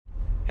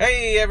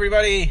Hey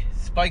everybody,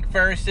 Spike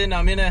Ferriston.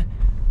 I'm in an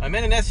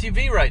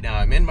SUV right now.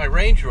 I'm in my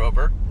Range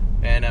Rover,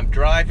 and I'm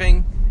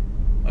driving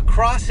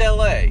across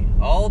LA,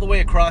 all the way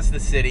across the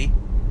city,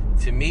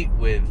 to meet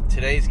with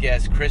today's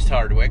guest, Chris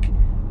Hardwick,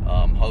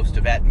 host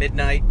of At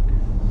Midnight,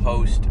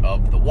 host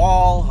of The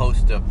Wall,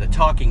 host of The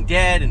Talking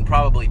Dead, and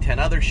probably 10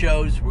 other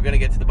shows we're going to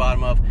get to the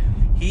bottom of.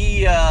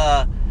 He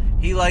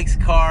likes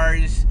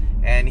cars,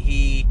 and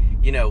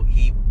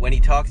when he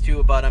talks to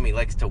you about them, he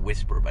likes to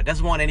whisper, but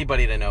doesn't want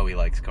anybody to know he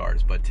likes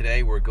cars. But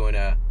today we're going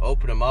to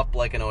open him up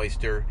like an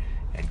oyster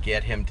and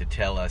get him to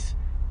tell us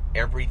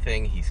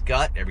everything he's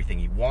got, everything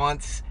he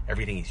wants,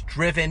 everything he's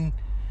driven,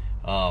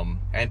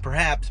 and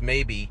perhaps,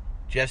 maybe,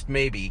 just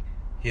maybe,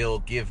 he'll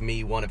give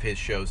me one of his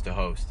shows to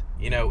host.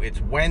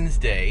 It's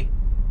Wednesday.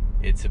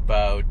 It's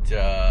about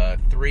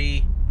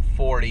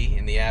 3:40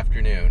 in the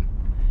afternoon,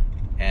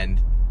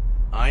 and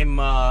I'm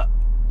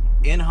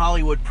in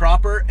Hollywood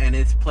proper, and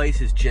this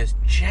place is just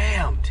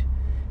jammed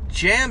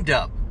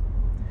up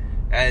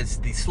as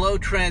the slow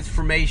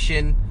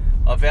transformation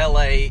of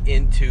LA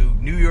into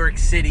New York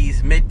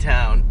City's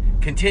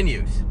Midtown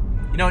continues.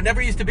 It never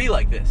used to be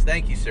like this.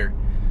 Thank you, sir.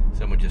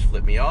 Someone just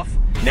flipped me off.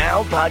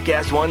 Now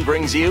Podcast One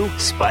brings you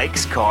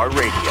Spike's Car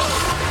Radio,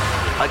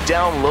 a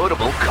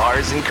downloadable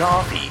cars and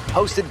coffee,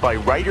 hosted by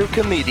writer,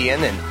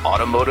 comedian, and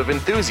automotive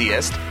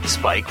enthusiast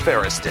Spike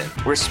Ferriston,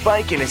 where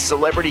Spike and his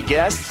celebrity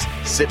guests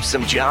sip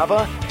some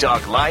Java,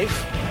 talk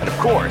life, and of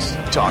course,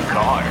 talk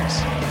cars.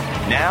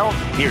 Now,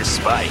 here's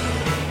Spike.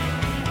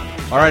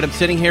 All right, I'm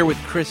sitting here with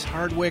Chris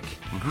Hardwick.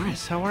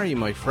 Chris, how are you,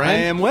 my friend? I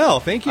am well,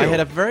 thank you. I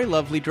had a very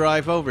lovely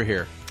drive over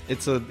here.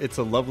 It's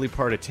a lovely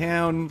part of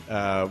town.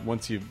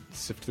 Once you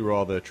sift through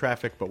all the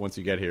traffic, but once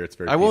you get here, it's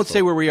very. I won't peaceful.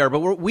 say where we are,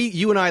 but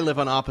you and I live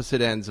on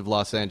opposite ends of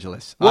Los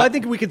Angeles. Well, I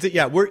think we could say,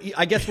 yeah.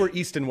 I guess we're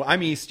east and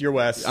I'm east. You're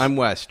west. I'm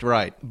west,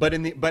 right? But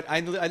I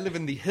live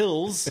in the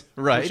hills,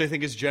 right? Which I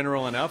think is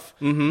general enough.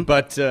 Mm-hmm.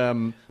 But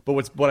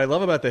what I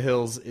love about the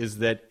hills is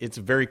that it's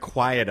very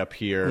quiet up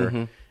here.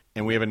 Mm-hmm.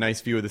 And we have a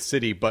nice view of the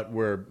city, but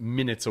we're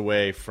minutes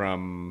away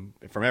from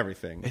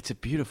everything. It's a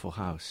beautiful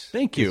house.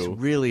 Thank you.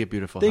 It's really a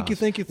beautiful Thank house.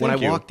 Thank you. When I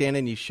walked in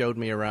and you showed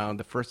me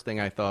around, the first thing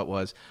I thought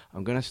was,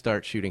 I'm going to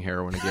start shooting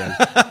heroin again.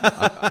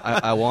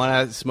 I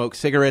want to smoke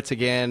cigarettes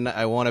again.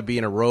 I want to be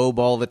in a robe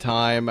all the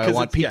time. I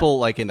want people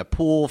like in the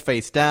pool,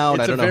 face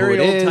down. I don't know who it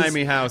is. It's a very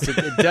old-timey house. It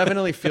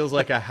definitely feels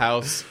like a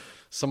house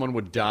someone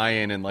would die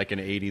in like an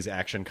 80s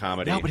action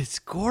comedy. No, but it's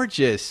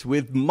gorgeous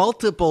with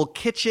multiple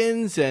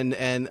kitchens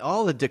and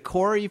all the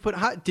decor you put.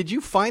 Did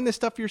you find this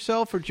stuff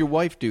yourself, or did your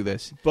wife do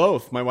this?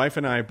 Both. My wife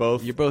and I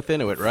both. You're both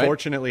into it, right?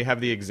 Fortunately, have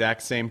the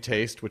exact same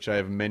taste, which I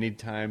have many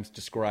times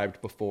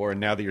described before, and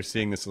now that you're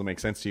seeing this, it'll make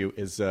sense to you,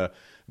 is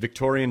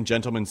Victorian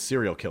gentleman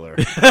serial killer.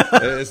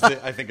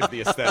 I think is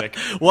the aesthetic.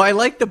 Well, I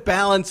like the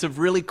balance of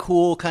really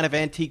cool kind of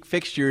antique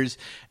fixtures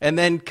and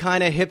then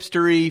kind of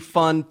hipstery,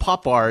 fun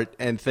pop art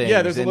and things.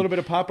 Yeah, there's a little bit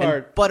of pop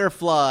art.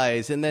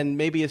 Butterflies, and then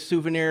maybe a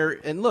souvenir.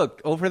 And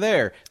look, over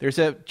there, there's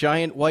a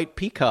giant white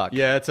peacock.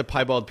 Yeah, it's a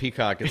piebald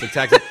peacock. It's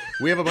a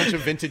We have a bunch of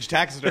vintage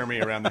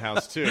taxidermy around the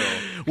house, too.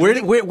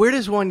 Where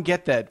does one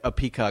get a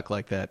peacock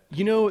like that?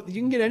 You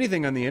can get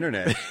anything on the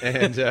internet.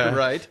 And,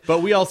 right.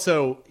 But we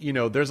also,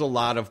 there's a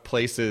lot of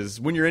places.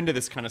 When you're into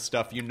this kind of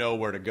stuff, you know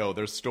where to go.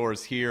 There's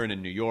stores here and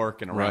in New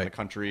York and around the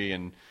country.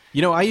 And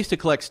I used to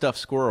collect stuffed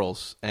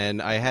squirrels,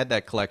 and I had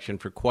that collection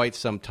for quite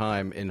some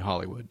time in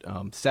Hollywood,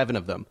 7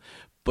 of them.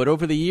 But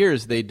over the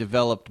years, they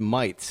developed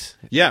mites.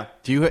 Yeah.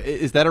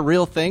 Is that a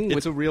real thing?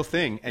 It's a real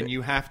thing, and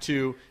you have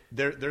to.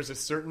 There's a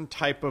certain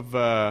type of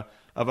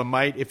a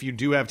mite. If you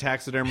do have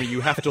taxidermy,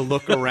 you have to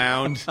look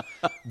around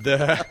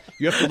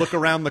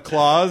the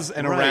claws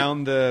and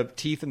around the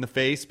teeth and the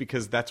face,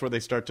 because that's where they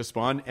start to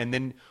spawn. And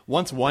then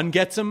once one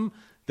gets them,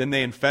 then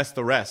they infest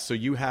the rest. So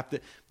you have to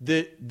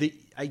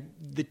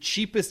the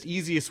cheapest,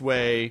 easiest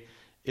way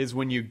is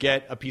when you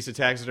get a piece of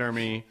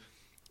taxidermy.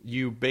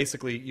 You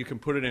can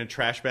put it in a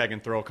trash bag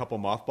and throw a couple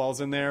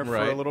mothballs in there for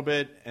a little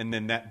bit, and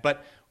then that.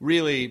 But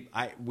really,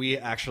 we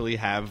actually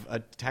have a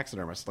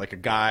taxidermist, like a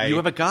guy. You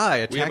have a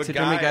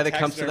taxidermy guy that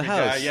comes to the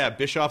house. Yeah,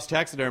 Bischoff's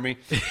Taxidermy,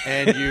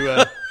 and you.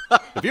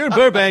 If you're in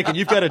Burbank and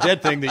you've got a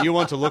dead thing that you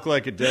want to look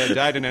like it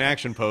died in an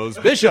action pose,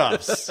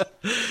 Bischoff's.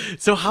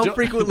 So how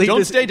frequently?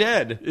 Don't stay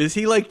dead. Is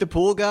he like the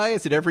pool guy?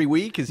 Is it every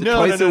week? Is it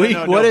twice a week?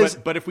 No.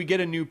 But if we get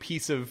a new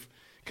piece of.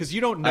 Because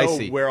you don't know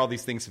where all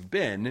these things have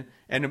been,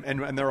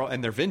 and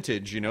they're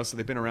vintage, so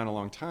they've been around a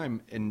long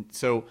time, and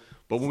so.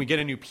 But when we get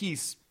a new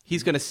piece,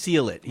 he's going to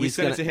seal it. We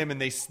send it to him,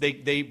 and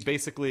they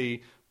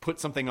basically put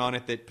something on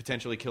it that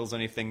potentially kills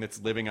anything that's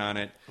living on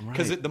it,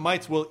 because the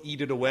mites will eat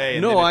it away.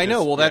 And I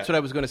know. Well, that's what I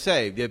was going to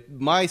say.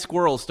 My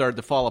squirrels started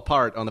to fall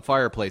apart on the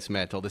fireplace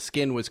mantle. The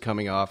skin was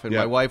coming off, and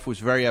my wife was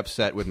very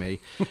upset with me.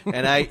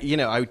 And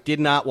I did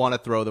not want to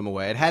throw them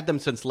away. I'd had them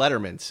since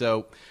Letterman,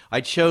 so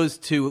I chose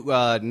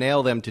to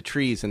nail them to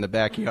trees in the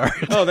backyard.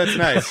 Oh, that's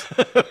nice.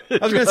 I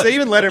was going to say,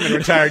 even Letterman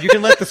retired. You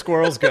can let the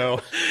squirrels go.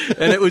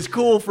 And it was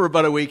cool for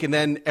about a week, and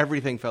then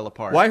everything fell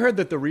apart. Well, I heard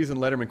that the reason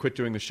Letterman quit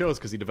doing the show is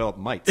because he developed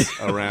mites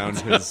around around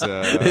his.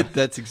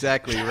 That's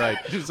exactly right.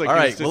 It was like all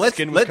right, his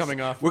skin was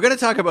coming off. We're going to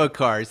talk about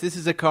cars. This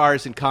is a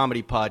cars and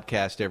comedy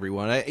podcast,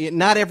 everyone.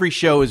 Not every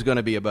show is going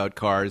to be about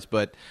cars,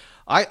 but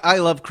I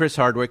love Chris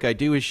Hardwick. I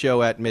do his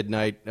show at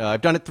midnight.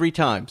 I've done it 3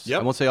 times.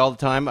 Yep. I won't say all the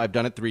time. I've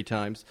done it 3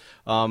 times.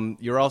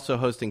 You're also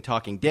hosting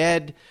Talking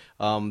Dead,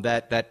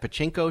 that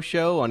pachinko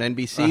show on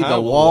NBC, The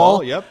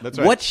Wall. Yep, that's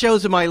right. What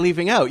shows am I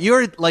leaving out?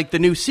 You're like the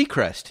new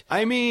Seacrest.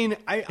 I mean,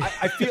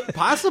 I feel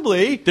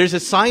possibly. There's a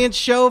science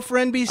show for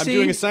NBC. I'm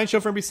doing a science show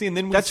for NBC, and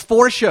then that's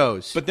 4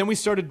 shows. But then we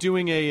started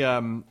doing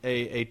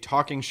a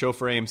talking show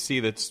for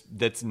AMC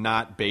that's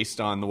not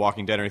based on The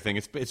Walking Dead or anything.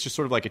 It's just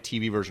sort of like a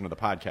TV version of the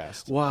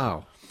podcast.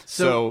 Wow.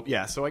 So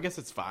I guess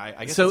it's 5.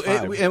 I guess so it's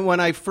 5. And when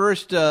I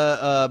first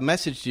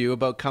messaged you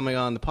about coming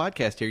on the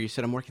podcast here, you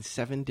said I'm working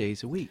 7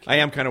 days a week. I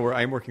am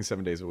working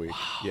 7 days a week. Wow.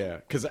 Yeah,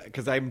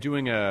 because I'm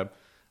doing I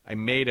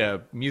made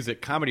a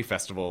music comedy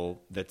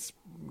festival that's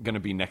going to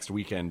be next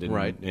weekend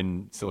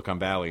in Silicon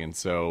Valley, and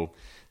so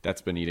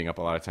that's been eating up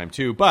a lot of time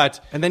too.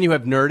 And then you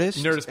have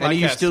Nerdist. Podcast. And are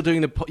you still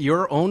doing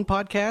your own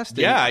podcast?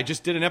 Yeah, I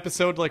just did an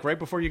episode like right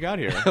before you got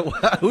here.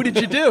 Who did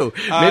you do?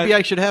 Maybe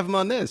I should have him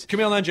on this.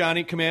 Kumail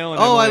Nanjiani, Kumail.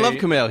 And Emily. I love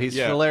Kumail. He's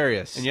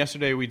hilarious. And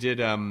yesterday we did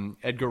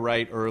Edgar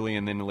Wright early,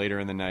 and then later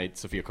in the night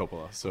Sofia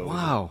Coppola. So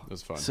wow, it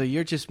was fun. So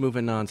you're just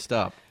moving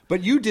nonstop.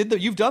 But you've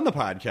done the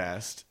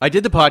podcast. I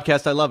did the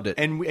podcast. I loved it,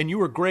 and you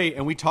were great.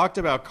 And we talked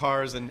about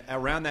cars. And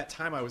around that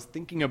time, I was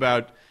thinking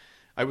about.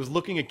 I was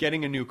looking at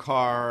getting a new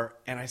car,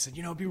 and I said,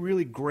 it'd be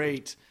really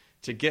great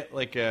to get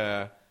like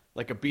a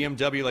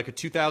BMW, like a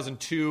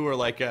 2002 or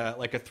like a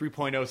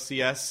 3.0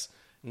 CS.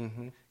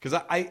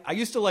 Because I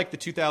used to like the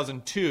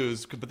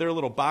 2002s, but they're a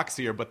little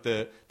boxier. But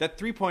that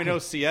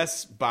 3.0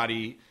 CS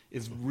body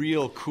is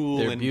real cool.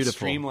 They're and beautiful.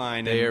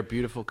 Streamlined. They are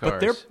beautiful cars. But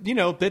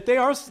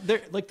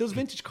they're like those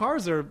vintage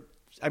cars are.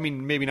 I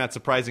mean, maybe not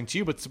surprising to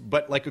you,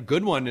 but like a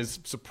good one is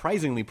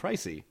surprisingly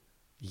pricey.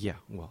 Yeah,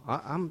 well,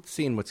 I'm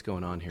seeing what's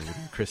going on here with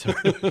Chris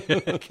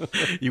Hardwick.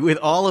 With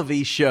all of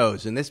these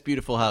shows in this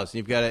beautiful house, and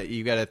you've got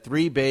a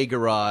 3-bay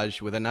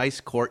garage with a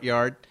nice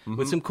courtyard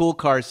with some cool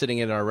cars sitting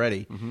in it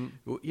already.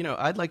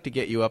 I'd like to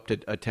get you up to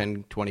a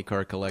 10, 20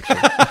 car collection.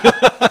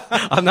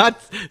 I'm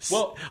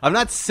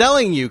not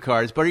selling you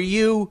cars, but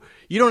you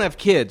don't have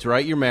kids,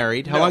 right? You're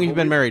married. How long have you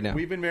been married now?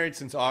 We've been married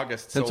since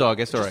August. Since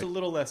August, all right. Just a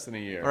little less than a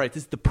year. All right,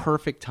 this is the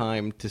perfect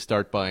time to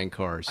start buying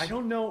cars. I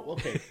don't know.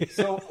 Okay,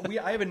 so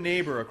I have a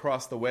neighbor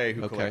across the way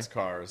who collects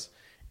cars,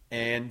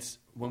 and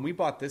when we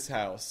bought this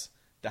house,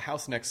 the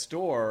house next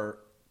door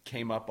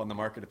came up on the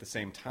market at the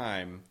same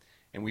time,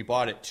 and we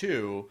bought it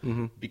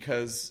too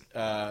because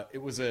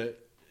the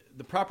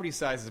property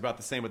size is about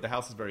the same, but the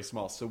house is very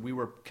small. So we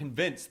were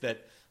convinced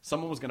that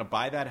someone was going to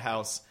buy that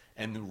house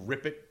and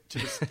rip it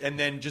and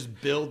then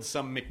just build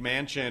some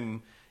McMansion,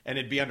 and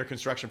it'd be under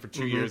construction for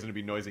 2 years and it'd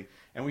be noisy.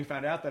 And we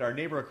found out that our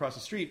neighbor across the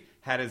street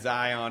had his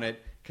eye on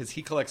it because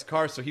he collects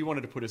cars, so he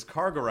wanted to put his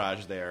car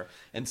garage there.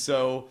 And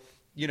so,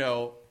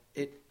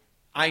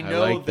 I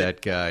like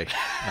that guy.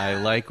 I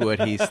like what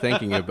he's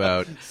thinking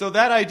about. So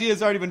that idea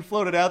has already been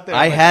floated out there.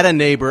 I had a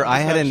neighbor.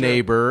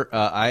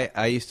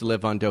 I used to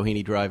live on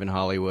Doheny Drive in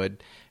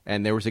Hollywood,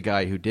 and there was a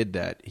guy who did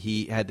that.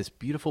 He had this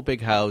beautiful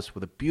big house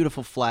with a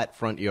beautiful flat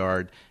front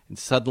yard, and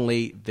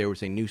suddenly there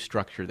was a new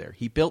structure there.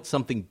 He built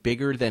something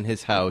bigger than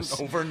his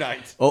house.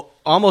 Overnight. Oh,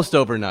 almost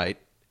overnight,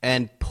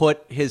 and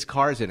put his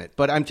cars in it.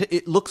 But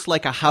it looks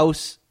like a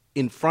house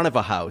in front of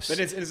a house. But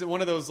is it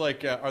one of those,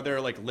 like, are there,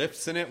 like,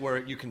 lifts in it where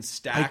you can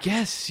stack? I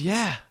guess,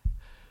 yeah.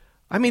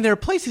 I mean, there are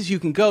places you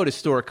can go to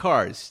store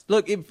cars.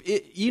 Look,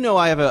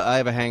 I have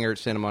a hangar at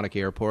Santa Monica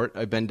Airport.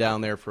 I've been down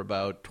there for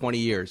about 20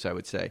 years, I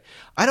would say.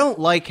 I don't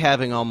like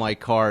having all my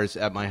cars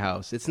at my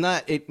house.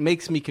 It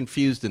makes me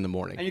confused in the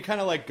morning. And you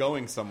kind of like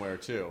going somewhere,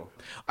 too.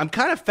 I'm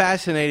kind of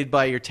fascinated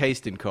by your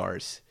taste in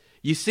cars.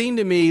 You seem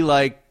to me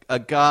like a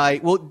guy.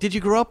 Well, did you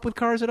grow up with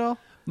cars at all?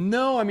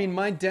 No, I mean,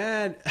 my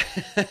dad,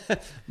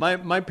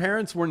 my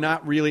parents were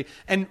not really,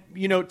 and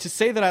to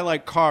say that I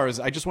like cars,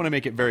 I just want to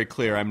make it very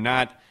clear. I'm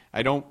not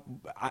like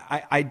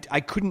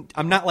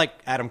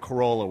Adam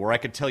Carolla, where I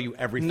could tell you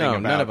everything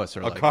about none of us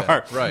are a like car.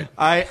 That. Right.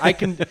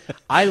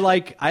 I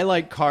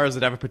like cars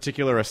that have a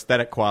particular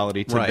aesthetic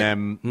quality to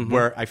them,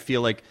 where I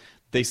feel like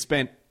they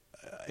spent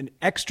an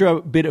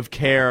extra bit of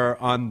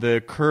care on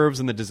the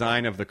curves and the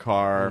design of the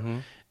car.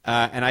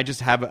 And I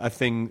just have a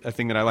thing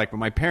that I like. But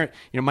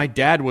my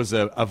dad was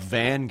a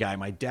van guy.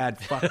 My dad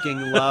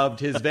fucking loved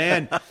his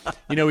van.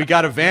 He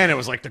got a van. It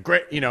was like the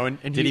great, and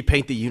did he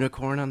paint the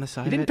unicorn on the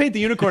side? He didn't paint the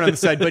unicorn on the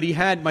side, but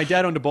my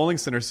dad owned a bowling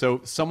center. So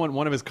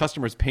one of his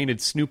customers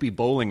painted Snoopy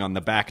Bowling on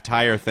the back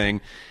tire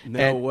thing.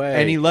 No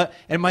way.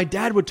 And my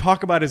dad would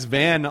talk about his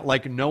van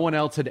like no one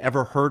else had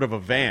ever heard of a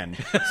van.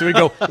 So he'd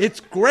go, "It's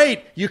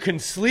great. You can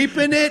sleep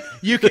in it.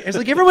 It's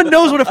like everyone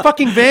knows what a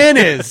fucking van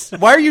is.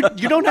 Why are you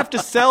don't have to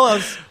sell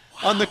us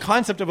on the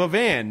concept of a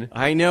van."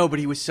 I know, but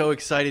he was so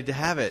excited to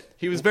have it.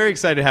 He was very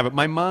excited to have it.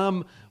 My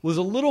mom was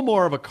a little bit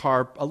more of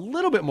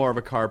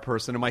a car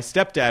person, and my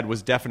stepdad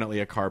was definitely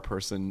a car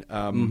person.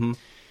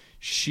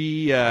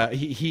 He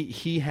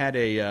had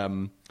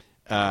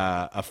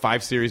a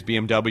 5 Series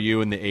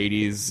BMW in the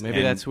 80s.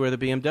 Maybe that's where the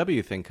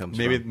BMW thing comes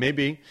from.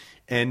 Maybe.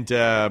 And,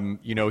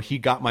 he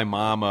got my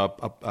mom a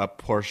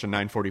Porsche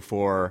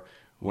 944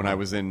 when I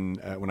was in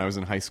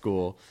high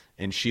school,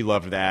 and she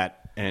loved that.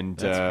 And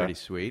that's pretty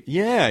sweet.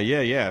 Yeah.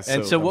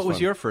 And so what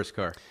was your first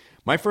car?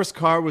 My first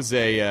car was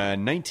a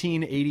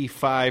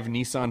 1985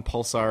 Nissan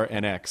Pulsar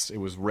NX. It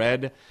was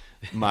red.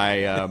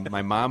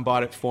 My mom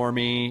bought it for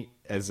me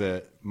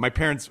my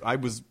parents.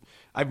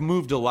 I've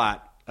moved a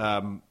lot.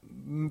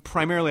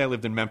 Primarily, I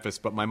lived in Memphis,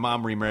 but my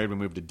mom remarried. We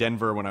moved to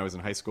Denver when I was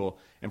in high school,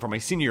 and for my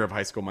senior year of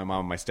high school, my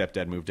mom and my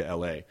stepdad moved to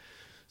L.A.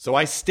 So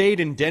I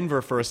stayed in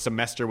Denver for a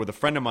semester with a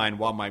friend of mine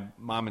while my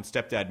mom and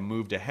stepdad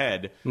moved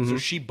ahead. Mm-hmm. So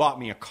she bought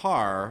me a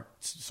car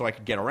so I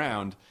could get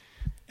around.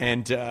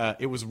 And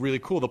it was really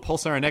cool. The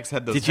Pulsar NX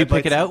had those. Did you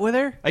pick it out with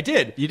her? I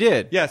did. You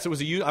did? Yeah, so it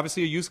was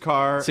obviously a used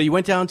car. So you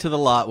went down to the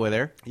lot with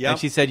her. Yeah. And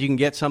she said you can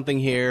get something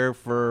here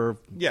for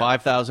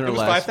 $5,000 or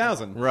less. It was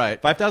 $5,000.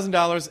 Right.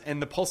 $5,000,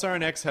 and the Pulsar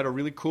NX had a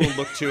really cool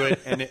look to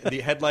it, and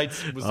the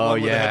headlights was the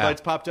one where the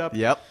headlights popped up.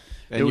 Yep.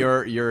 And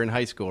you're in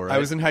high school, right? I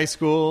was in high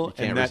school.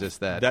 You can't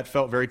resist that. That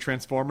felt very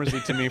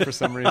Transformers-y to me for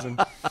some reason.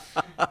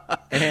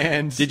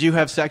 And did you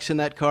have sex in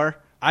that car?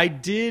 I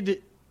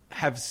did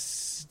have.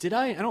 Did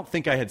I? I don't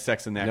think I had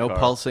sex in that car. No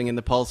pulsing in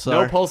the Pulsar?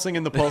 No pulsing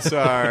in the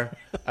Pulsar.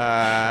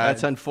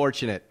 That's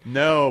unfortunate.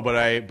 No,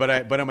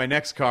 but in my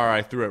next car,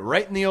 I threw it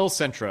right in the old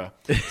Sentra.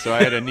 So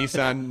I had a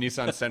Nissan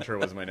Sentra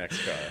was my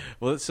next car.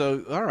 Well,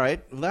 so all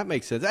right, well, that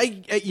makes sense.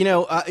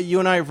 You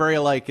and I are very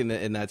alike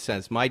in that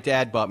sense. My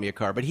dad bought me a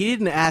car, but he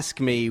didn't ask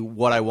me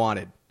what I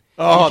wanted.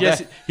 Oh,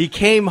 he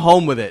came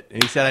home with it,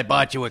 and he said, "I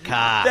bought you a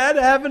car." That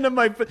happened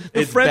to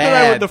the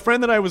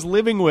friend that I was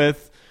living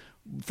with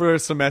for a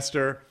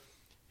semester.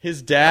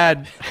 His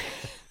dad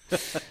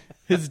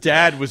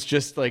was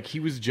just like, he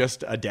was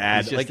just a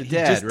dad. He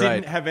just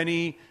didn't have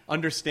any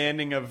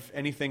understanding of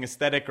anything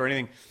aesthetic or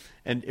anything,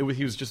 and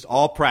he was just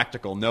all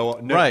practical. No,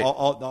 right.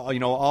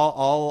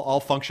 all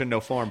function, no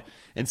form.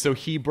 And so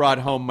he brought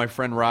home my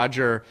friend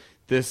Roger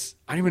this.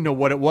 I don't even know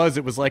what it was.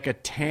 It was like a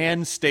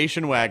tan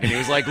station wagon. He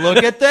was like,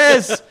 "Look at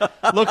this!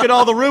 Look at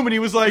all the room!" And he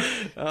was like,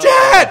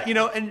 "Dad!"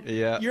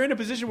 You're in a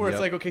position where it's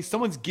like, okay,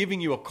 someone's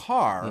giving you a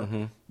car.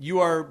 Mm-hmm.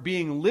 You are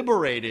being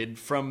liberated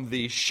from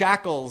the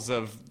shackles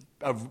of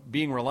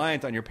being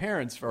reliant on your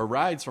parents for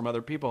rides from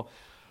other people.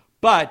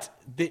 But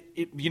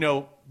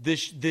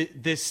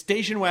this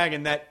station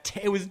wagon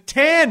it was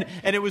tan,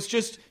 and it was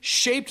just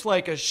shaped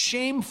like a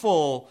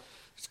shameful,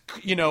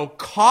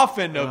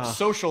 coffin of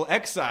social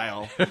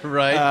exile,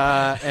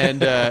 right?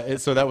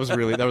 So that was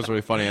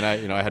really funny. And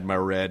I had my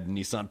red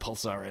Nissan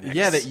Pulsar NX.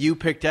 Yeah, that you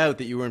picked out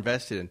that you were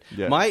invested in.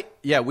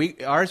 Yeah.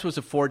 Ours was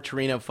a Ford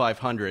Torino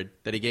 500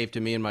 that he gave to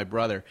me and my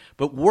brother.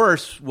 But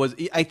worse was,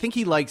 I think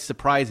he likes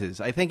surprises.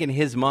 I think in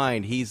his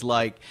mind he's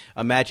like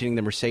imagining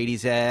the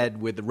Mercedes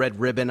ad with the red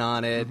ribbon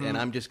on it, and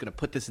I'm just going to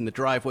put this in the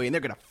driveway, and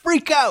they're going to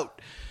freak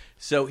out.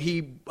 So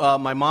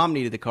my mom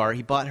needed the car.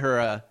 He bought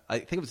her I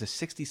think it was a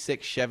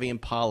 '66 Chevy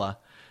Impala,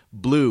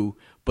 blue,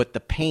 but the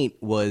paint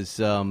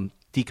was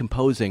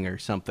decomposing or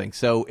something.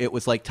 So it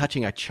was like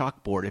touching a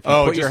chalkboard. If you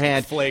put your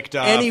hand flaked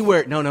off.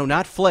 Anywhere, no,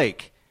 not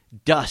flake,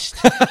 dust.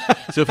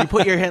 So if you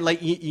put your hand, like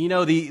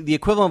the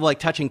equivalent of like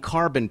touching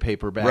carbon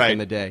paper back in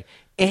the day.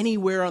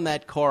 Anywhere on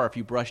that car, if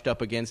you brushed up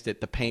against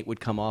it, the paint would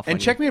come off. And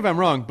check me if I'm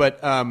wrong,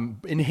 but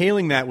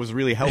inhaling that was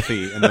really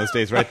healthy in those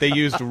days, right? They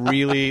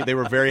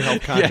were very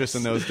health conscious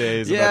in those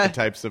days about the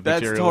types of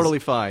materials. That's totally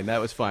fine.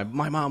 That was fine.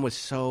 My mom was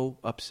so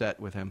upset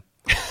with him.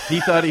 He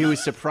thought he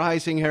was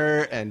surprising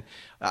her, and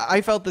I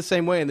felt the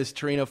same way in this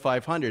Torino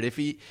 500. If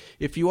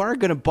you are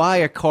going to buy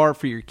a car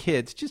for your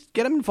kids, just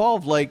get them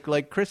involved,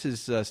 like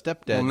Chris's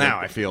stepdad. Well, now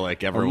I feel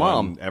like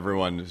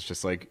everyone is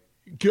just like,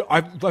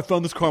 I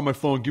found this car on my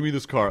phone. Give me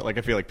this car. Like,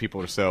 I feel like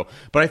people are so.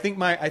 But I think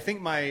my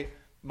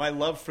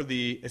love for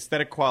the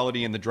aesthetic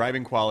quality and the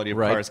driving quality of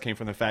cars came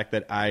from the fact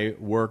that I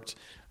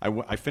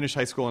finished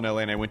high school in LA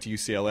and I went to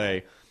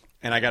UCLA.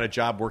 And I got a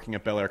job working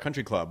at Bel Air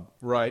Country Club.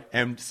 Right.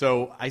 And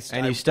so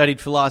you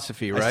studied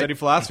philosophy, right? I studied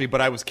philosophy,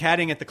 but I was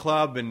caddying at the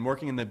club and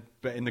working in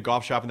the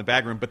golf shop in the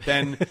bag room. But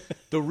then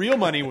the real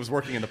money was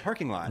working in the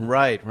parking lot.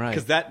 Right.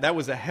 Because that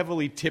was a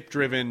heavily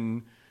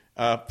tip-driven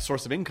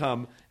source of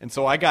income. And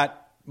so I got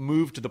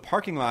moved to the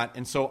parking lot.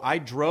 And so I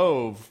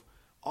drove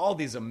all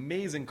these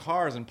amazing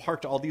cars and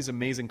parked all these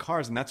amazing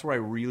cars. And that's where I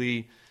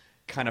really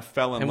kind of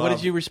fell in love. And what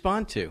did you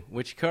respond to?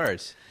 Which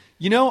cars?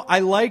 I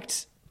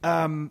liked...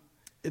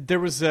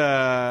 there was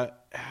I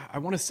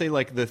want to say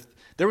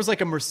there was like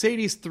a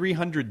Mercedes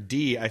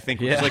 300D, I think,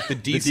 which was like the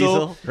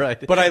diesel.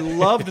 Right. But I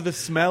loved the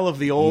smell of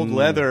the old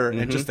leather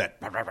and just that,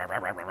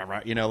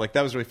 like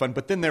that was really fun.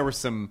 But then there were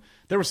some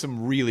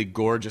really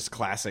gorgeous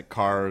classic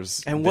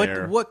cars. And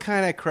what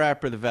kind of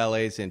crap are the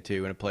valets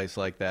into in a place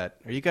like that?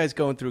 Are you guys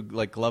going through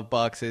like glove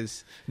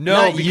boxes?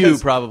 No, not you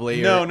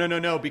probably.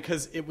 No,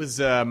 because it was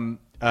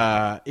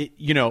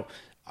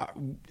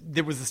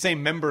there was the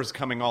same members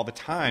coming all the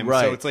time.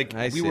 Right. So it's like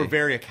we were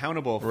very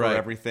accountable for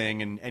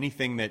everything, and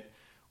anything that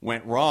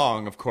went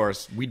wrong, of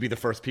course, we'd be the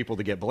first people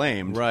to get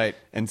blamed. Right.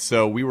 And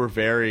so we were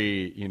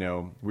very,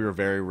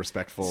 very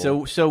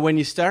respectful. So when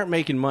you start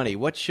making money,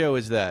 what show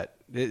is that?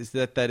 Is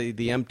that the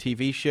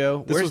MTV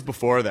show? This was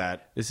before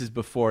that. This is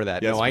before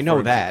that. Yes, No, I know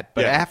before that.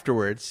 But yeah.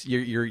 afterwards,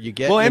 you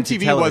get Well, into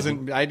MTV television.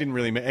 wasn't. I didn't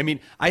really. I mean,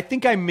 I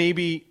think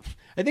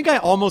I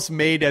almost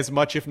made as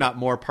much, if not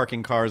more,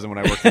 parking cars than when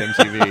I worked at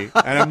MTV.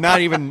 And I'm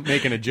not even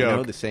making a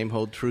joke. The same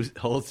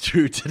holds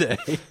true today.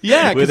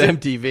 Yeah, with 'cause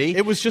MTV.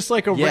 It was just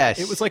like it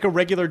was like a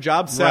regular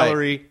job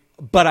salary,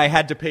 but I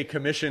had to pay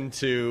commission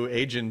to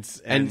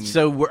agents. And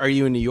so, are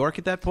you in New York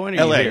at that point?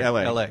 Or LA. Yeah, so,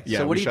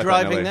 what we are you shot that in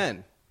driving LA.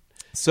 then?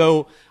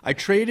 So I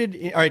traded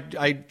in the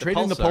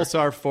Pulsar.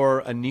 Pulsar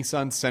for a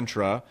Nissan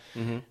Sentra.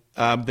 Mm-hmm.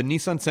 The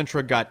Nissan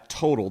Sentra got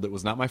totaled. It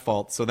was not my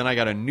fault. So then I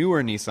got a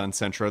newer Nissan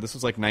Sentra. This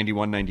was like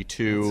 91,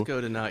 92. Let's go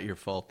to not your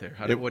fault there.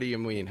 What do you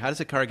mean? How does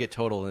a car get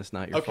totaled and it's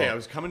not your Okay, I fault?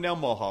 was coming down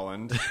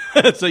Mulholland.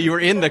 So you were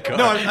in the car.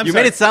 No, I'm you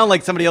sorry. made it sound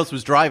like somebody else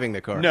was driving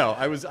the car. No,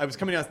 I was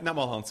coming down, not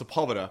Mulholland,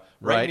 Sepulveda,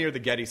 right near the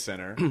Getty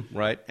Center.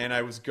 Right. And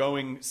I was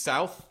going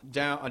south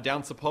down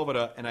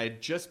Sepulveda, and I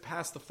had just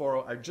passed the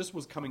 40. I just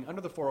was coming under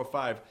the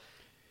 405,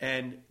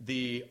 and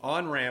the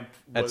on-ramp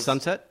was... At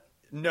Sunset?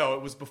 No,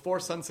 it was before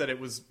Sunset. It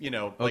was,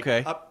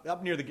 Okay.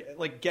 up near the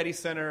Getty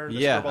Center, the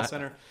Yeah, Skirball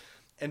Center.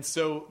 And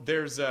so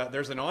there's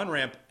an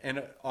on-ramp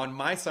and on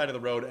my side of the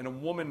road, and a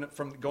woman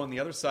from going the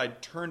other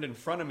side turned in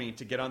front of me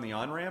to get on the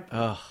on-ramp.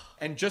 Ugh.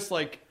 And just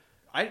like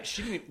this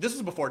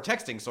was before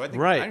texting, so I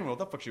think Right. I didn't know what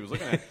the fuck she was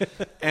looking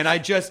at. And I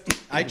just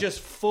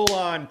full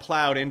on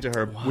plowed into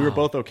her. Wow. We were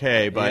both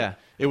okay, but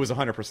it was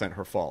 100%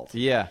 her fault.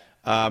 Yeah.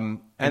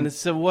 And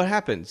so what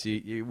happens?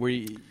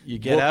 You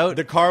get out?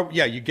 The car,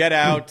 you get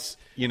out,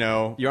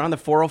 You're on the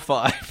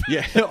 405.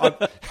 Yeah.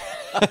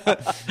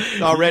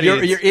 Already.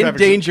 You're in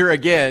danger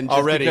again just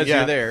already, because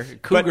you're there.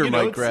 Cougar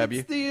might grab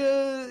you.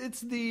 It's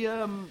the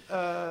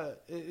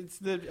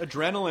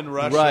adrenaline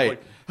rush. Right.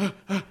 Of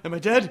like, am I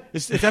dead?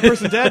 Is that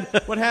person dead?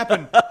 What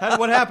happened?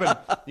 What happened?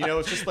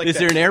 It's just like Is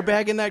there an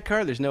airbag in that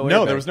car? There's no airbag.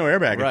 No, there was no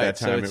airbag right, at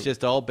that time. So it's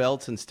just all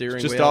belts and steering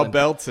wheel. Just all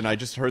belts, and I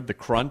just heard the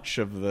crunch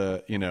of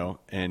the,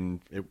 and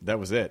that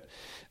was it.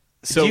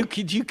 So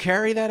do you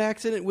carry that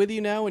accident with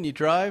you now when you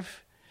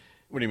drive?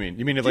 What do you mean?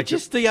 You mean like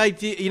just the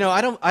idea?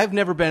 I've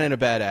never been in a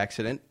bad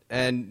accident,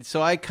 and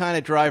so I kind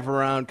of drive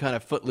around kind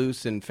of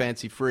footloose and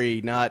fancy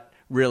free, not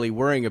really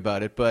worrying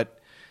about it. But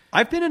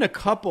I've been in a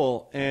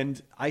couple, and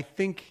I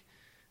think,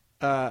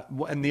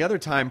 and the other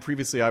time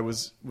previously, I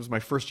was my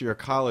first year of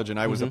college, and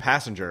I was a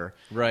passenger,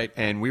 right?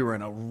 And we were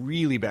in a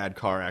really bad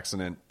car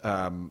accident,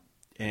 and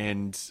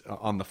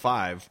on the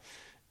 5,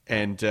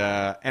 and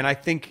I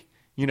think.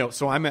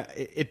 So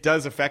it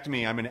does affect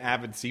me. I'm an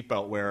avid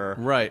seatbelt wearer.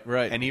 Right.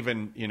 And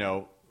even,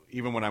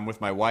 even when I'm with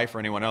my wife or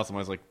anyone else, I'm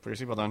always like, put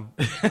your seatbelt on.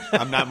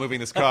 I'm not moving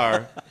this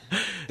car.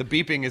 The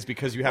beeping is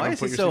because you haven't Why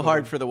put your is it so seatbelt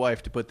hard on. for the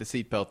wife to put the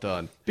seatbelt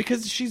on?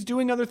 Because she's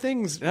doing other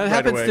things. That right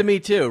happens away. to me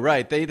too,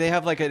 right? They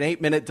have like an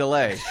 8-minute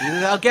delay.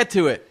 I'll get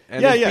to it.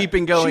 And Yeah, there's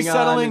beeping going she's on.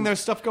 settling. and- There's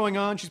stuff going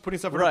on. She's putting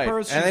stuff in right. her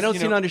purse. And they don't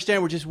She's, seem to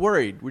understand. We're just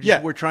worried.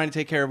 We're trying to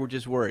take care of. We're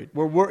just worried.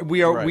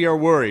 We are Right.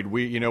 worried.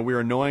 We are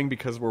annoying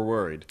because we're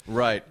worried.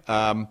 Right.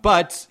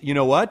 But you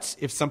know what?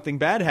 If something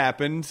bad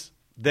happened,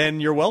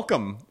 then you're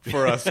welcome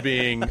for us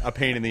being a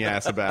pain in the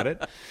ass about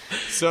it.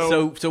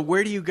 So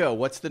where do you go?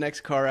 What's the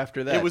next car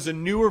after that? It was a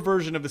newer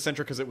version of the Sentra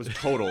because it was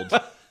totaled.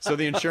 So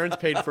the insurance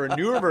paid for a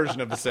newer version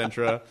of the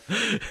Sentra.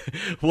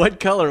 What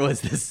color was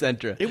this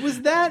Sentra? It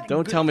was that.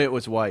 Don't tell me it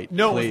was white.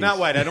 No, please. it was not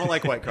white. I don't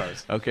like white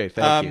cars. Okay,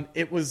 thank you.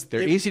 It was.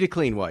 They're easy to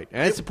clean white,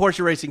 and it's a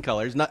Porsche racing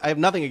color. I have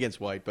nothing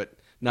against white, but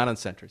not on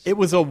Sentras. It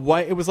was a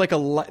white. It was like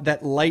that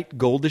light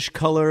goldish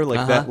color,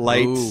 like that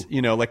light, Ooh.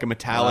 like a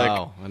metallic.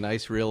 Wow, a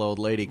nice real old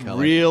lady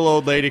color. Real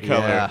old lady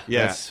color.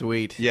 Yeah, that's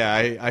sweet.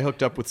 Yeah, I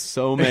hooked up with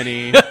so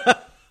many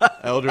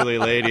elderly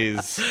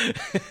ladies.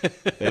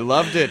 They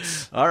loved it.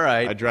 All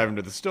right. I'd drive them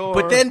to the store.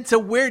 But then,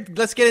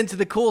 let's get into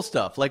the cool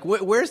stuff. Like,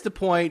 where's the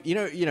point? You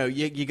got I'll a tell you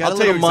little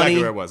exactly money.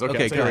 where it was. Okay, I'll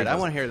tell you go where ahead. it I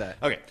was. want to hear that.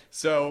 Okay,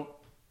 so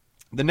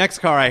the next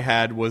car I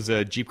had was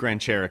a Jeep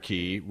Grand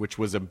Cherokee, which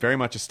was very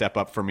much a step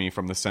up for me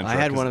from the Sentra. I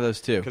had one of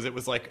those too. Because it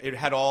was like, it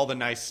had all the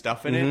nice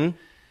stuff in it.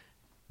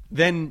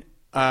 Then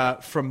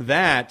from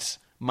that,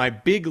 my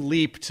big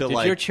leap to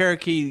Did your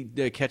Cherokee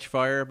catch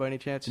fire by any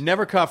chance?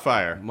 never caught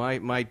fire.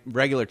 My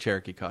regular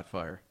Cherokee caught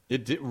fire.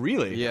 It did,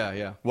 really?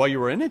 Yeah. While you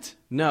were in it?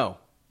 No.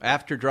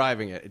 After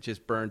driving it, it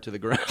just burned to the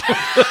ground.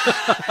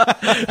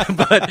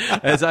 But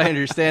as I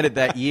understand it,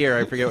 that year,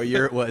 I forget what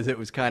year it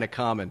was kind of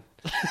common.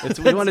 It's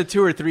one of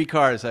 2 or 3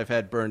 cars I've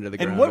had burned to the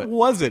ground. And what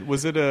was it?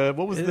 Was it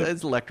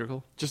It's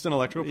electrical. just an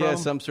electrical problem?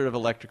 Yeah, some sort of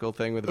electrical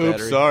thing with a Oops,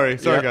 battery.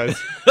 sorry, Yeah.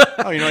 guys.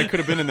 Oh, I could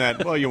have been in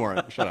that. Well, you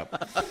weren't. Shut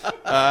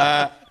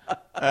up.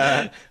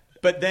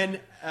 But then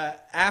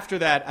after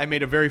that, I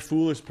made a very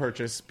foolish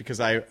purchase because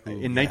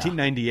in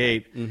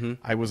 1998,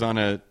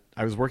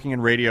 I was working in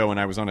radio and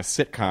I was on a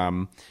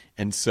sitcom,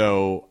 and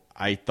so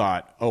I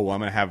thought, oh, well, I'm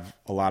going to have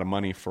a lot of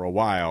money for a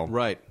while.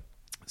 Right.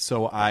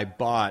 So I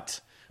bought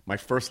my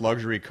first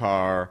luxury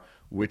car,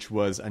 which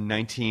was a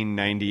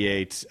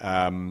 1998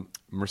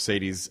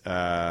 Mercedes.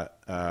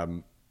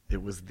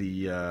 It was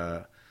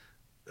the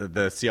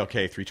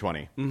CLK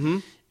 320,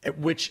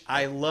 which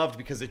I loved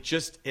because it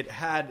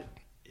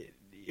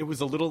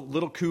was a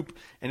little coupe,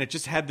 and it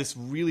just had this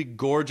really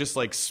gorgeous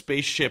like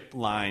spaceship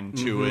line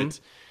to it.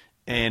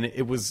 And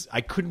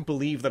I couldn't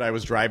believe that I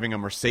was driving a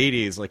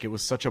Mercedes. Like, it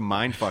was such a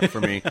mind fuck for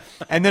me.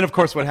 And then, of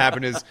course, what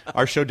happened is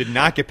our show did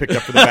not get picked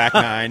up for the back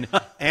nine,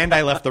 and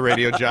I left the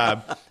radio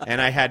job,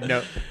 and I had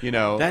no.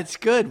 That's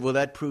good. Well,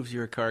 that proves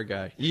you're a car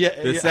guy.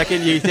 Yeah. The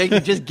second you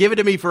think, just give it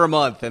to me for a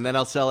month, and then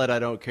I'll sell it. I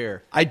don't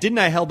care. I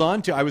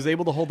was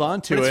able to hold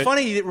on to it. But it's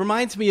funny. It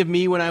reminds me of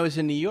me when I was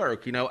in New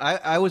York.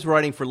 I was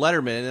writing for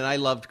Letterman, and I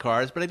loved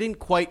cars, but I didn't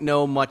quite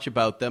know much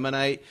about them. And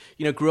I,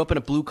 grew up in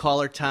a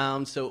blue-collar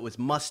town, so it was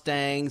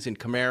Mustangs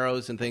and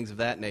Camaros and things of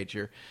that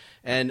nature.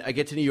 And I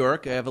get to New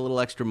York, I have a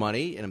little extra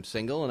money, and I'm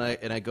single,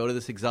 and I go to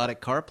this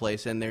exotic car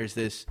place, and there's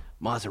this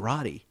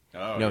Maserati.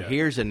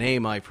 Here's a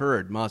name I've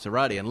heard,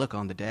 Maserati, and look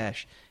on the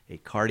dash, a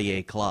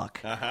Cartier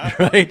clock,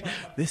 right?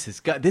 This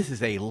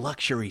is a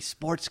luxury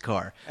sports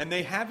car, and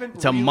they haven't.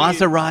 It's a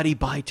Maserati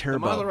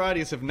bi-turbo. The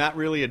Maseratis have not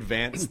really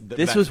advanced.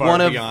 This was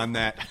one of beyond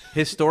that.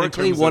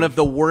 Historically, one of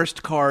the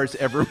worst cars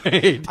ever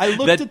made. I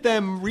looked at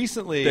them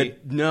recently.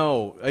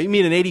 No, you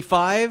mean an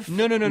 '85?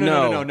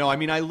 No. I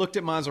mean, I looked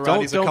at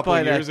Maseratis don't a couple buy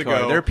of years that car.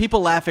 ago. There are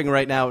people laughing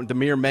right now at the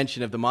mere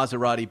mention of the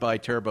Maserati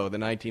bi-turbo, the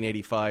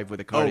 1985 with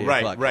a Cartier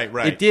clock.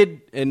 Right. It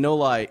did, and no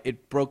lie,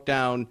 it broke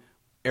down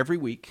every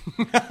week.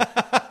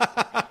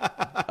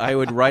 I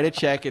would write a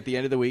check at the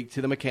end of the week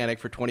to the mechanic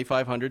for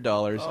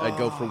 $2,500. I'd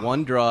go for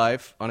one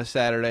drive on a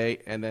Saturday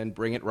and then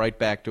bring it right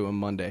back to him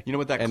Monday. You know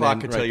what? That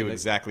clock could tell you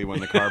exactly when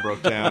the car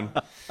broke down.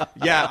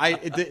 Yeah,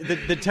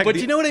 But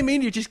you know what I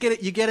mean? You just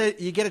get you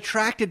get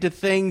attracted to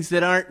things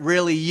that aren't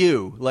really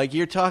you. Like,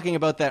 you're talking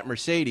about that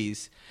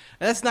Mercedes.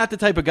 That's not the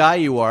type of guy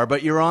you are,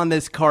 but you're on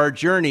this car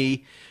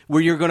journey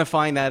where you're going to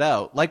find that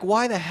out. Like,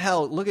 why the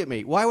hell? Look at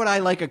me. Why would I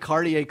like a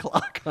Cartier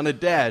clock on a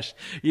dash?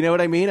 You know what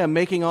I mean? I'm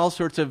making all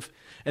sorts of.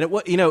 And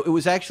it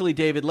was actually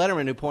David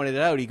Letterman who pointed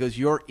it out. He goes,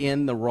 "You're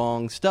in the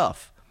wrong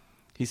stuff."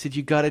 He said,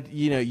 "You got to,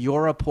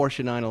 you're a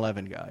Porsche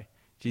 911 guy."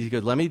 He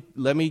goes, let me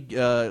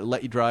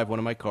let you drive one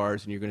of my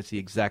cars, and you're going to see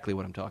exactly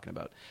what I'm talking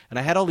about. And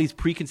I had all these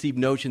preconceived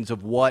notions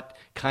of what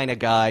kind of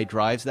guy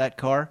drives that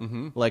car.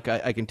 Like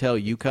I can tell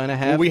you kind of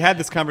have. Well, we had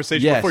this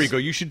conversation before. You go,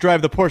 "You should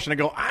drive the Porsche," and I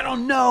go, "I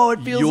don't know.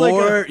 It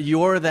feels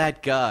you're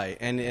that guy."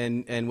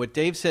 And what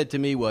Dave said to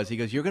me was, he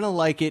goes, "You're going to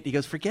like it." He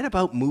goes, "Forget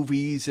about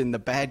movies and the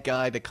bad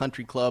guy, the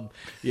country club,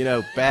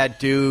 bad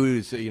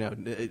dude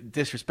who's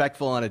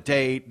disrespectful on a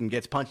date and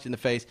gets punched in the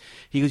face."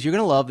 He goes, "You're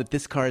going to love that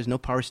this car has no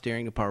power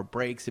steering, no power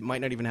brakes. It might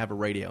not even have a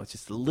radio. It's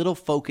just a little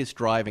focused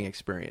driving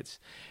experience.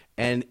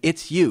 And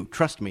it's you.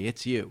 Trust me,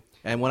 it's you."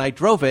 And when I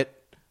drove it,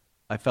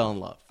 I fell in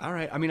love. All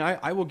right. I mean,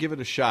 I will give it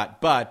a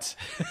shot, but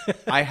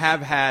I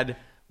have had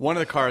one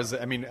of the cars.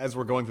 I mean, as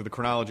we're going through the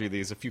chronology of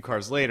these, a few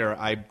cars later,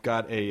 I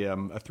got a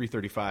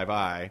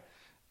 335i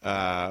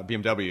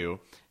BMW,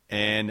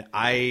 and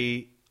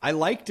I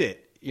liked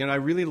it. I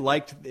really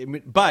liked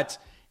it, but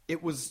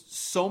it was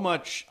so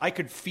much. I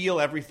could feel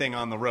everything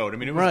on the road. I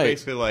mean, it was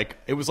basically like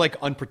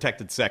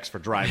unprotected sex for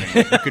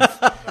driving.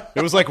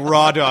 It was like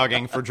raw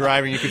dogging for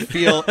driving. You could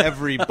feel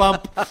every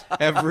bump,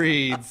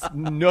 every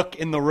nook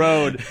in the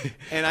road,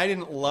 and I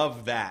didn't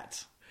love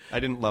that.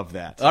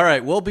 All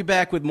right, we'll be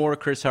back with more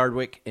Chris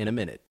Hardwick in a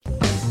minute.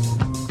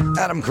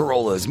 Adam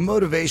Carolla's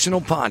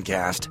motivational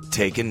podcast,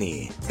 Take a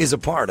Knee, is a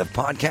part of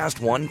Podcast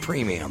One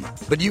Premium.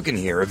 But you can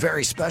hear a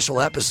very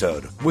special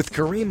episode with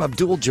Kareem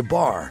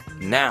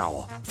Abdul-Jabbar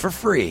now for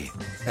free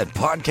at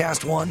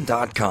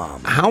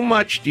podcastone.com. How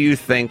much do you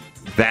think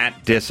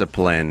that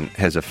discipline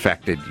has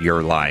affected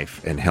your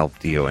life and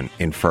helped you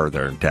in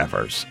further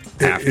endeavors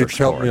after It's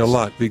helped me a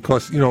lot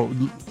because,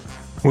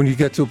 when you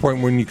get to a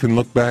point when you can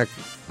look back,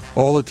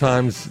 all the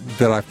times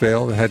that I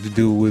failed had to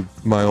do with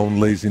my own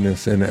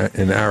laziness and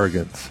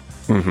arrogance.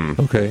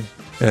 Mm-hmm. Okay?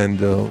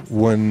 And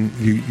when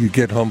you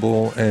get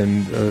humble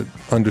and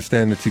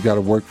understand that you got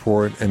to work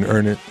for it and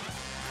earn it,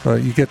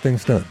 you get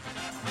things done.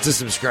 To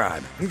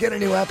subscribe and get a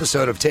new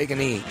episode of Take a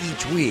Knee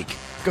each week,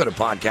 go to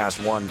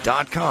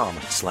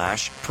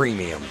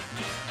podcastone.com/premium.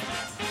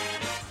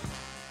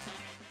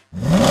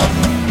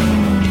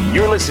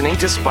 You're listening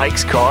to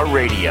Spike's Car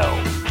Radio.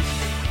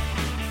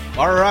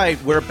 All right,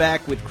 we're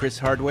back with Chris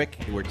Hardwick.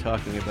 We're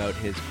talking about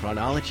his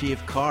chronology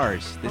of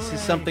cars. This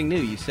is something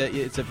new. You said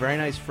it's a very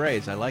nice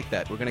phrase. I like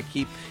that. We're going to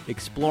keep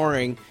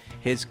exploring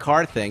his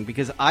car thing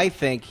because I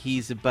think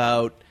he's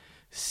about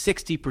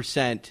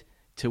 60%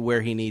 to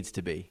where he needs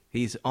to be.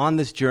 He's on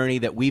this journey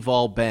that we've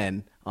all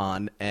been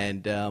on,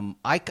 and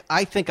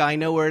I think I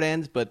know where it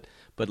ends, but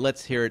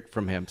let's hear it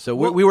from him. So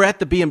we were at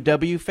the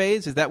BMW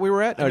phase. Is that where we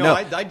were at? Oh, no,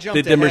 I jumped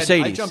ahead. The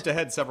Mercedes. I jumped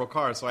ahead several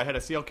cars. So I had a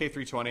CLK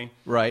 320.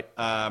 Right.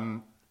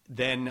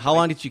 Then how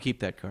long did you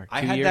keep that car? 2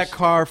 I had years? that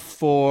car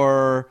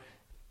for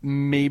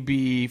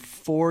maybe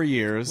 4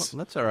 years. Well,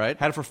 that's all right.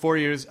 Had it for 4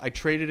 years. I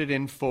traded it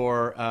in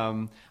for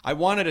I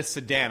wanted a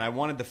sedan. I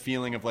wanted the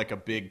feeling of like a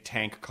big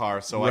tank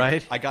car. So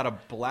I got a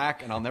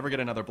black, and I'll never get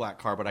another black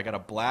car, but I got a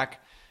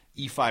black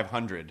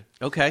E500.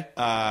 Okay.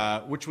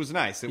 Which was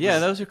nice.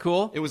 Those are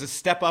cool. It was a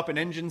step up in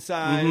engine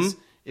size.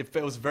 It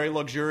was very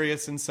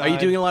luxurious inside. Are you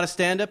doing a lot of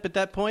stand-up at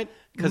that point?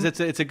 Because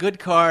it's a good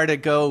car to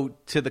go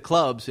to the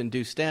clubs and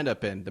do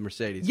stand-up in, the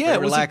Mercedes. Yeah, very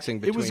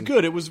relaxing. It was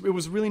good. It was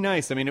really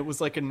nice. I mean, it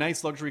was like a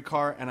nice luxury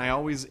car, and I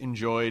always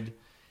enjoyed.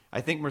 I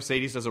think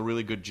Mercedes does a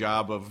really good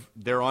job of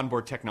their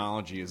onboard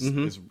technology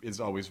is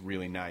always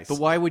really nice. But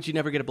why would you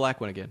never get a black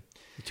one again?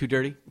 Too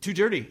dirty? Too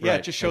dirty. Yeah, Right.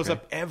 it just shows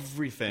up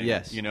everything.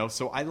 Yes. You know,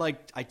 so I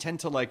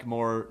tend to like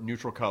more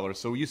neutral colors.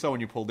 So you saw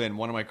when you pulled in,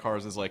 one of my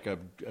cars is like a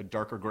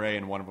darker gray,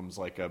 and one of them is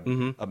like a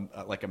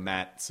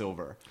matte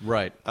silver.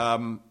 Right.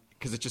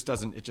 Because it just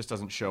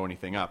doesn't show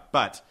anything up.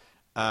 But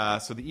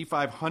so the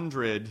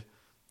E500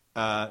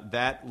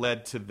 that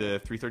led to the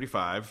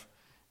 335.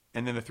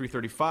 And then the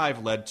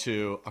 335 led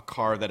to a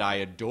car that I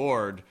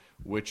adored,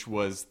 which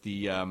was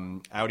the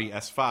Audi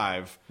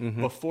S5.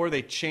 Before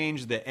they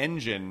changed the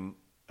engine,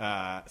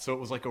 so it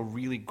was like a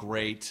really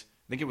great.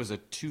 I think it was a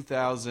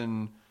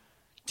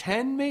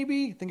 2010,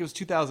 maybe. I think it was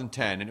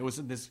 2010, and it was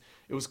this.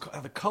 It was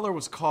the color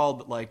was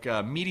called like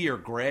meteor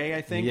gray,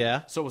 I think.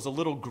 Yeah. So it was a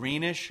little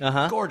greenish.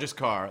 Uh-huh. Gorgeous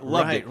car.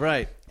 Loved it.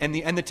 Right. And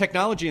the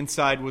technology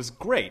inside was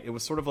great. It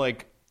was sort of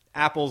like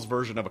Apple's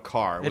version of a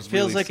car. It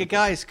feels like a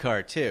guy's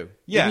car, too.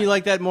 Yeah. Didn't you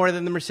like that more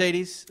than the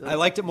Mercedes? I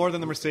liked it more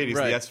than the Mercedes,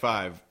 Right. the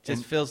S5.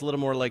 Just feels a little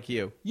more like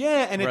you.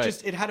 Yeah, and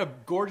Right. it had a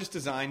gorgeous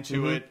design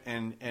to it,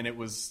 and it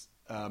was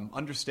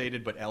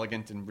understated but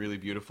elegant and really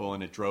beautiful,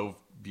 and it drove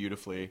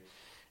beautifully.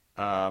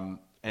 And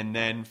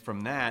then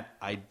from that,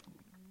 I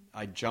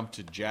jumped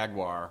to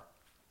Jaguar.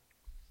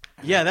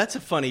 Yeah, that's a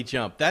funny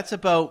jump. That's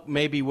about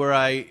maybe where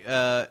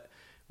I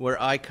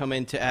come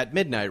into At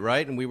Midnight,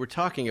 right? And we were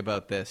talking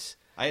about this.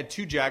 I had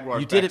two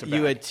Jaguars. You did back it. to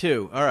You back. had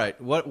two. All right.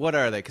 What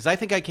are they? Because I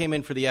think I came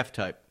in for the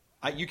F-Type.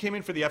 You came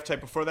in for the F-Type.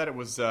 Before that, it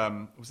was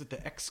it the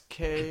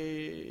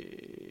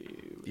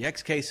XK? The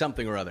XK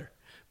something or other,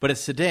 but a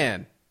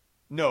sedan.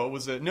 No, it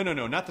was no,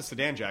 not the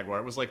sedan Jaguar.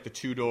 It was like the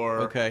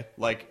two-door, Okay.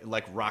 like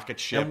rocket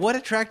ship. And what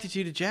attracted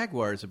you to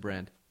Jaguar as a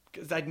brand?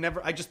 Because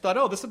I just thought,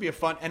 oh, this will be a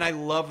fun, and I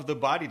love the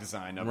body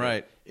design of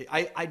Right. it.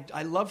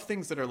 I love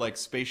things that are like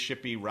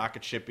spaceshipy,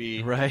 rocket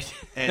shippy. Right.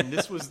 And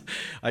this was.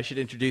 I should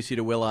introduce you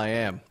to Will I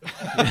Am.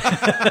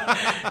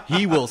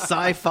 He will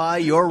sci-fi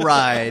your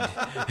ride.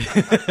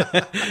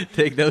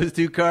 Take those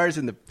two cars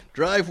in the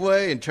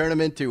driveway and turn them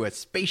into a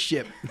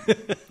spaceship.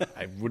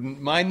 I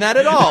wouldn't mind that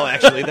at all,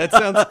 actually. That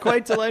sounds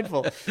quite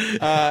delightful.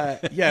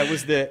 Yeah, it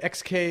was the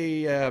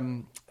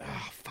XK.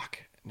 Fuck.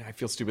 Now I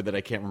feel stupid that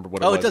I can't remember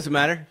what it was. Oh, it doesn't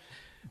matter.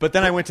 But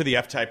then I went to the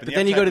F-Type. And But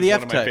then you go to the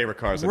F-Type. F-Type. One of my favorite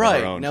cars I've right.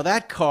 ever owned. Now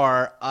that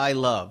car I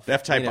love. The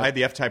F-Type. You know, I had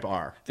the F-Type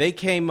R. They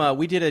came.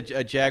 We did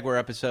a Jaguar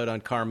episode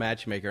on Car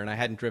Matchmaker, and I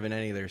hadn't driven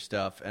any of their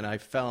stuff, and I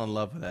fell in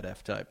love with that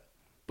F-Type.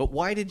 But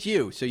why did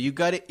you? So you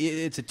got it.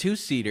 It's a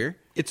two-seater.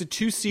 It's a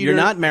two-seater. You're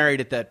not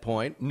married at that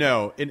point.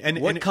 No.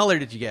 What color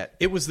did you get?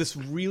 It was this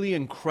really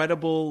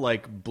incredible,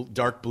 like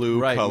dark blue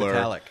Right, color.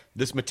 metallic.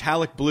 This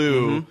metallic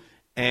blue,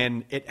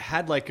 and it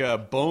had like a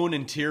bone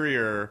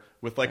interior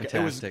with like it was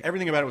Fantastic.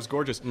 everything about it was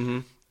gorgeous.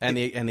 And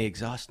the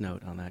exhaust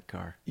note on that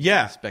car.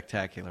 Yeah.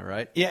 Spectacular,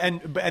 right? Yeah, and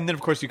then of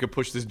course you could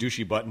push this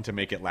douchey button to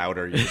make it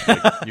louder.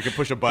 You could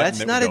push a button. That's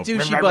that not a would go,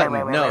 douchey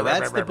button. No,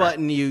 that's the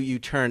button you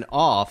turn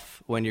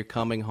off when you're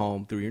coming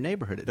home through your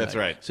neighborhood at That's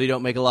night. right. So you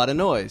don't make a lot of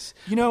noise.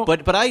 You know-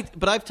 but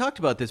I've talked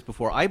about this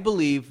before. I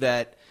believe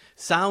that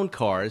sound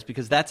cars,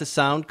 because that's a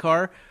sound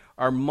car,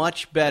 are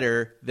much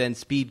better than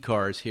speed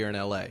cars here in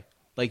LA.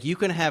 Like, you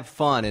can have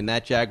fun in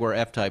that Jaguar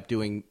F-Type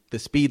doing the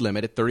speed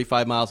limit at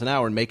 35 miles an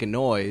hour and making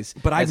noise,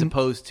 as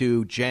opposed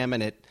to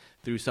jamming it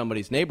through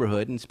somebody's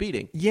neighborhood and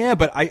speeding. Yeah,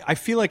 but I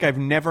feel like I've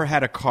never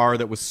had a car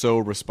that was so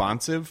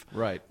responsive.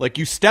 Right. Like,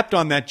 you stepped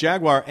on that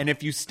Jaguar, and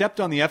if you stepped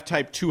on the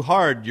F-Type too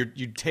hard, you'd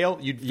fishtail.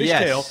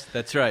 Yes,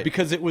 that's right.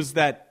 Because it was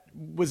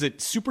was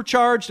it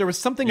supercharged? There was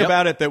something Yep.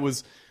 about it that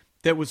was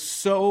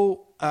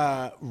so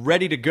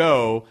ready to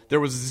go. There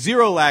was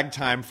zero lag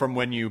time from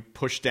when you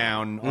push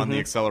down on the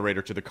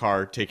accelerator to the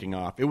car taking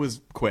off. It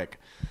was quick.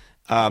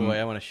 Boy,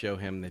 I want to show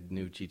him the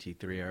new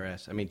GT3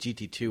 RS. I mean,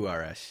 GT2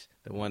 RS,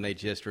 the one they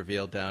just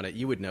revealed down at.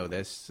 You would know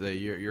this.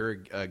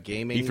 You're a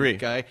gaming E3.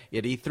 guy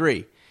at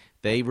E3.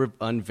 They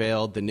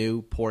unveiled the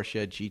new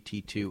Porsche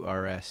GT2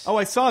 RS. Oh,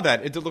 I saw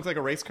that. It did look like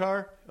a race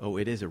car. Oh,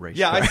 it is a race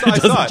Yeah, car. I saw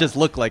It doesn't it. just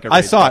look like a I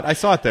race saw car. it. I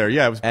saw it there.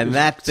 Yeah, it was. And it was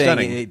that thing,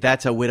 stunning.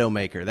 that's a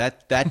Widowmaker.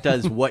 That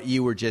does what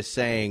you were just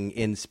saying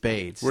in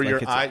spades. Where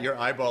Like your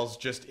eyeballs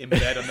just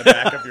embed on the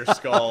back of your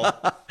skull.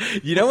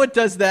 You know what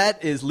does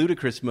that is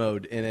ludicrous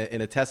mode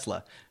in a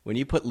Tesla. When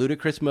you put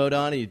ludicrous mode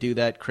on and you do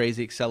that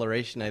crazy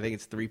acceleration, I think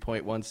it's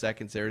 3.1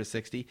 seconds, 0 to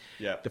 60.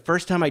 Yeah. The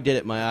first time I did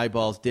it, my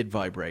eyeballs did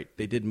vibrate.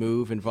 They did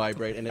move and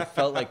vibrate, and it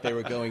felt like they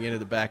were going into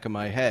the back of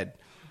my head.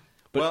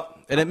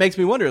 And it makes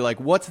me wonder, like,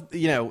 what's,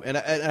 and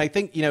I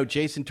think,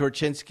 Jason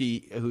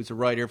Torchinsky, who's a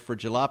writer for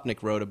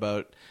Jalopnik, wrote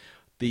about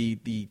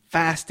the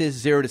fastest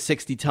 0 to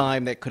 60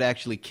 time that could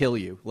actually kill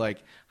you.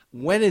 Like,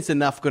 when is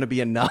enough going to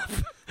be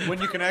enough? When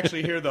you can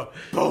actually hear the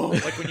boom,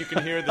 like when you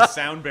can hear the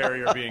sound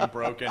barrier being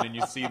broken and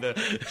you see the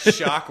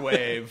shock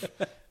wave.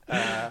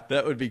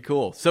 That would be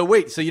cool. So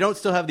wait, so you don't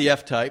still have the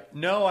F-Type,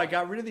 No, I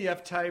got rid of the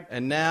F-Type.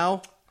 and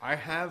now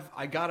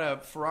I got a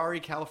Ferrari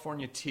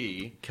California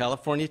T,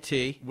 California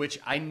T. which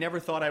I never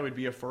thought I would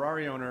be a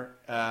Ferrari owner,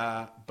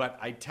 but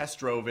I test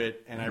drove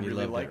it and I You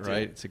really loved liked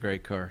right? it. It's a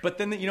great car. But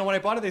then, when I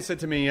bought it, they said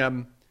to me,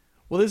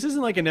 well, this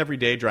isn't like an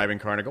everyday driving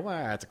car. And I go,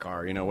 well, it's a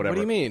car, whatever. What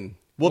do you mean?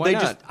 Well, Why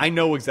not? I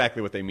know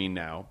exactly what they mean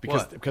now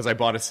because I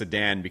bought a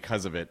sedan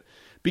because of it.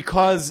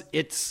 Because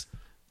it's,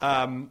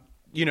 the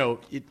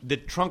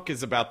trunk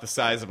is about the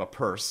size of a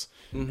purse,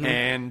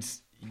 and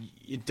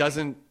it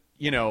doesn't,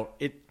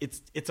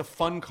 it's a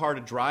fun car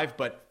to drive,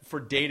 but for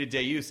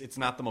day-to-day use, it's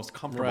not the most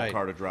comfortable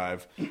car to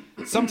drive.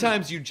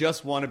 Sometimes you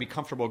just want to be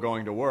comfortable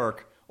going to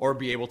work or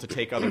be able to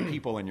take other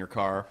people in your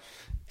car.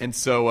 And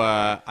so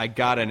I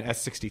got an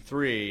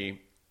S63,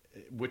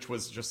 which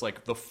was just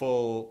like the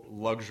full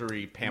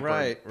luxury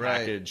pampered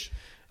package.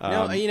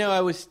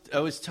 I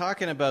was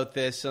talking about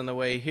this on the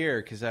way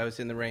here because I was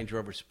in the Range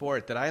Rover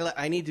Sport that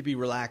I need to be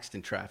relaxed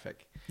in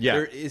traffic. Yeah.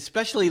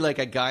 Especially like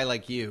a guy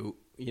like you.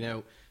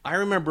 I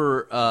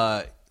remember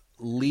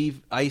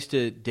I used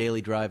to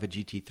daily drive a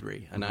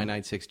GT3, a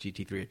 996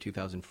 GT3 of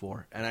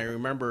 2004, and I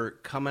remember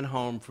coming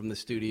home from the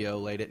studio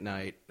late at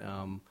night,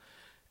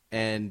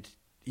 and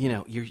you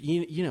know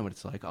what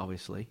it's like.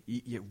 Obviously,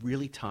 you're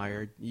really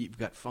tired. You've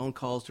got phone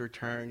calls to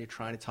return. You're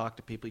trying to talk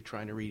to people. You're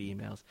trying to read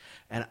emails.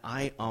 And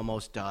I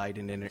almost died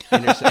in an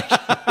intersection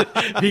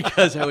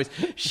because I was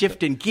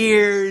shifting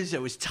gears. I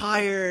was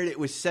tired. It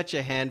was such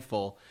a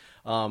handful.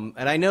 And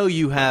I know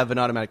you have an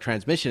automatic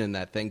transmission in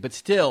that thing, but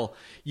still,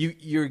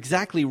 you're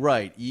exactly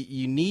right.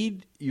 You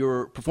need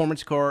your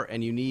performance car,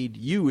 and you need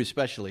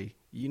especially.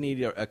 You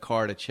need a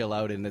car to chill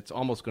out in that's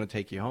almost going to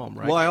take you home,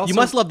 right? Well, you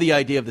must love the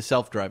idea of the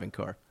self-driving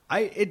car.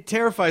 It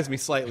terrifies me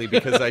slightly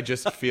because I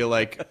just feel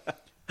like,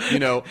 you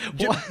know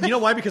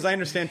why? Because I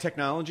understand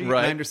technology. Right.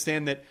 And I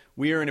understand that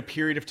we are in a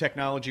period of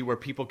technology where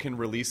people can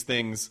release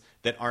things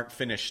that aren't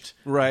finished.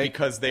 Right.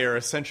 Because they are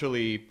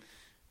essentially,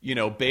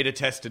 beta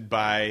tested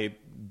by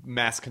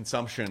mass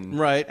consumption.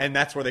 Right. And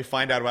that's where they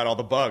find out about all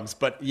the bugs.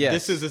 But Yes.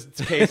 this is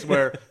a case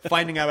where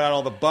finding out about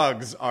all the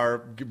bugs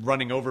are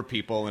running over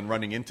people and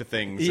running into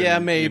things. Yeah,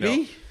 and,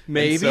 maybe.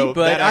 And so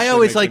But that I actually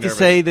always makes me like to nervous.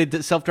 say that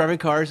the self-driving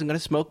car isn't going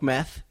to smoke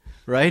meth.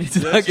 Right? It's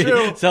That's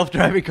true.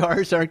 Self-driving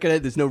cars aren't going to,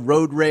 there's no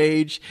road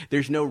rage.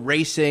 There's no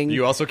racing.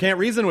 You also can't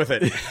reason with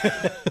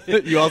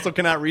it. You also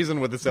cannot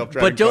reason with the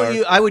self-driving But don't car.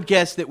 you, I would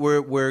guess that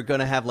we're going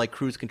to have like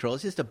cruise control.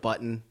 It's just a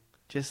button.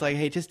 Just like,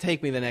 hey, just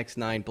take me the next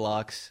 9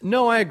 blocks.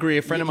 No, I agree.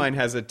 A friend of mine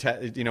has has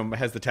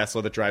the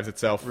Tesla that drives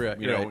itself. Right.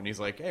 And he's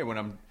like, hey, when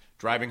I'm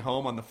driving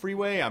home on the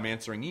freeway, I'm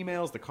answering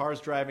emails, the car's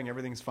driving,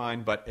 everything's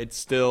fine, but it's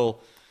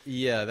still.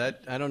 Yeah,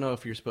 I don't know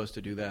if you're supposed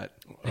to do that.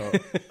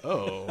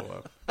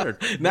 Better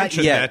Not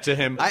mention yet. that to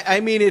him. I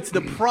mean, it's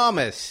the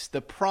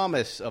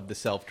promise of the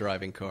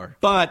self-driving car.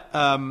 But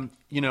I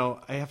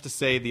have to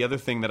say the other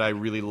thing that I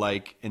really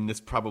like, and this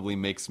probably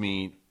makes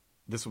me,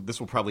 this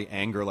will probably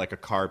anger like a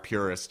car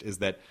purist, is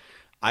that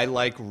I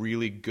like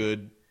really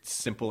good,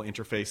 simple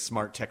interface,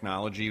 smart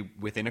technology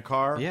within a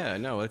car. Yeah,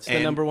 no, it's the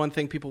number one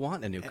thing people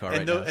want in a new car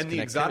right now. is And the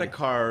connectivity. exotic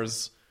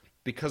cars,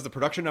 because the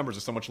production numbers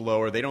are so much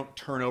lower, they don't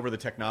turn over the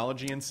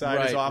technology inside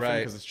as often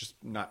because it's just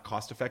not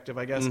cost effective,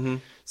 I guess. Mm-hmm.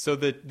 So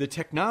the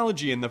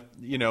technology and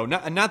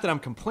not that I'm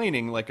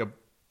complaining like a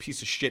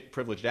piece of shit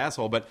privileged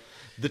asshole, but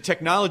the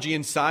technology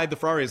inside the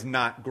Ferrari is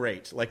not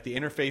great. Like the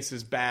interface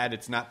is bad.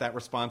 It's not that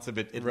responsive.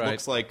 It Right.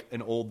 looks like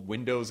an old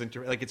Windows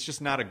interface. Like it's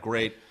just not a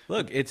great.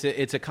 Look, it's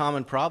a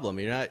common problem.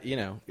 You're not,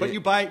 But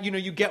you buy,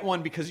 you get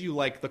one because you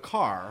like the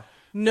car.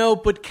 No,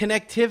 but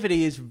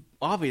connectivity is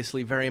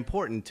obviously very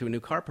important to a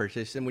new car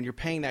purchase, and when you're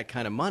paying that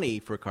kind of money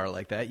for a car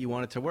like that, you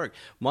want it to work.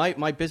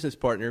 My business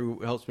partner, who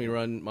helps me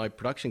run my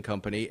production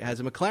company, has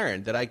a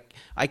McLaren that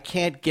I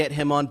can't get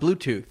him on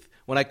Bluetooth.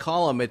 When I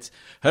call him, it's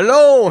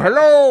hello.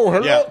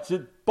 Yeah. It's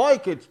a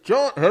bike. It's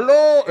John.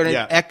 Hello, and it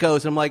Yeah.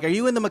 echoes. I'm like, "Are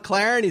you in the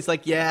McLaren?" He's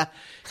like, "Yeah."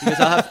 He goes,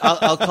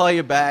 "I'll call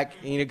you back,"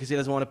 because he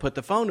doesn't want to put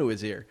the phone to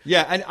his ear.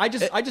 Yeah, and I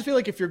just feel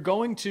like if you're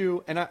going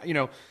to, and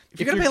If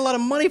you're going to pay a lot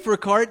of money for a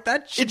car,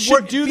 that should it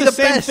should do be the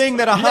same best. thing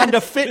that a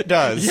Honda Fit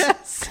does.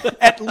 Yes.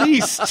 At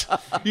least,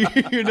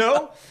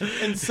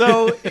 and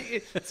so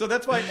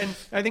that's why. And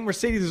I think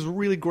Mercedes is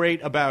really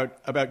great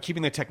about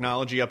keeping the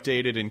technology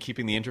updated and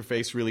keeping the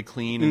interface really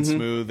clean and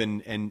smooth,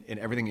 and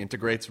everything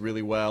integrates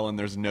really well, and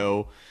there's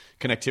no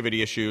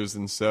connectivity issues.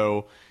 And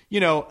so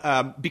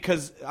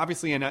because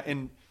obviously,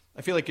 and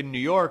I feel like in New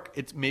York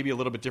it's maybe a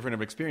little bit different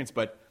of an experience,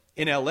 but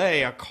in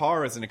LA, a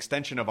car is an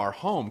extension of our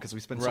home because we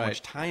spend so Right.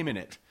 much time in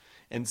it.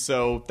 And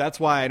so that's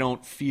why I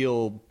don't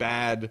feel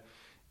bad,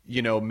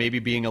 maybe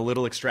being a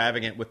little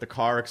extravagant with the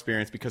car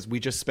experience, because we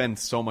just spend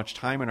so much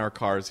time in our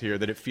cars here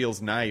that it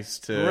feels nice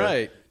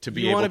to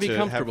be You able wanna to be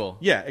comfortable.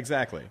 Yeah,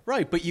 exactly.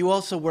 Right, but you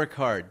also work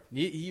hard.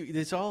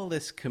 There's all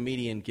this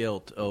comedian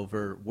guilt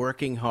over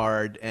working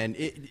hard, and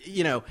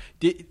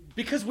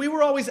Because we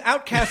were always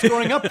outcasts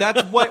growing up.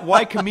 That's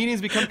why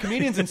comedians become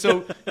comedians. And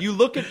so you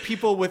look at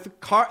people with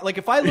car, like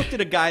if I looked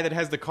at a guy that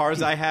has the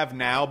cars I have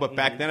now, but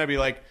back then I'd be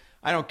like,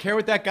 I don't care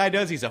what that guy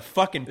does. He's a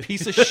fucking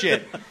piece of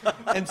shit.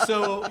 And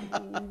so,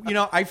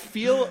 I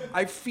feel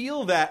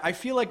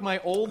like my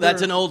older...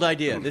 That's an old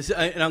idea. And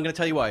I'm going to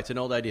tell you why. It's an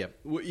old idea.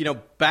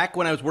 Back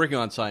when I was working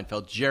on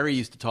Seinfeld, Jerry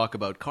used to talk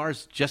about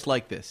cars just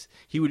like this.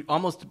 He would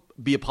almost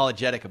be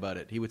apologetic about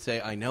it. He would say,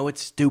 I know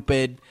it's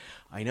stupid.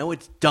 I know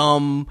it's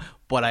dumb,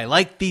 but I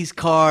like these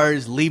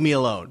cars. Leave me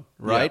alone,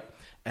 right? Yeah.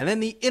 And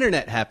then the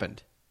internet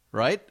happened,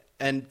 right?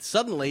 And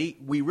suddenly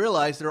we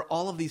realized there are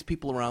all of these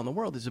people around the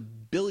world. There's $1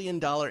 billion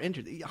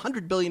industry,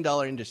 $100 billion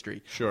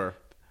industry. Sure.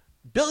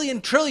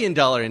 $1 trillion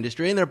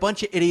industry, and they're a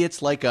bunch of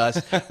idiots like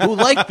us who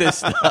like this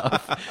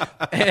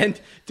stuff. And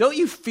don't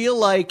you feel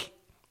like,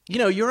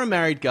 you're a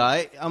married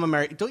guy, I'm a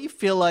married, don't you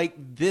feel like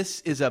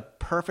this is a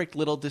perfect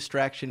little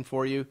distraction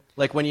for you?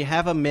 Like when you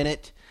have a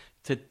minute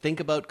to think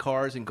about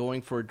cars and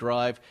going for a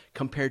drive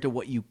compared to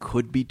what you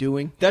could be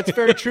doing? That's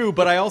very true,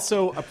 but I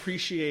also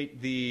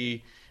appreciate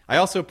the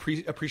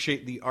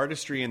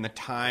artistry and the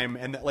time,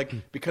 and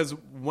because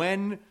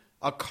when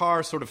a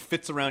car sort of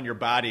fits around your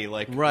body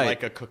like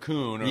a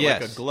cocoon or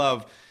like a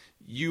glove,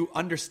 you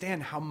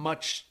understand how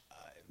much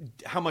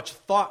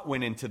thought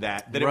went into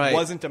that it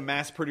wasn't a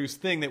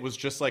mass-produced thing that was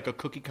just like a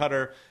cookie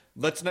cutter.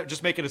 Let's not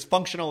just make it as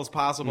functional as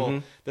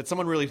possible. That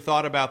someone really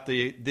thought about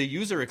the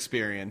user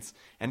experience.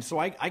 And so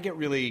I get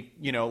really,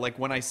 like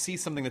when I see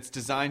something that's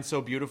designed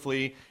so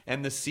beautifully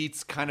and the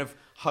seats kind of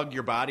hug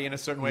your body in a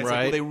certain way, it's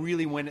like,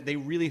 well, they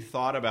really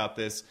thought about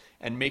this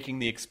and making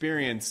the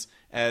experience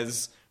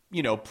as,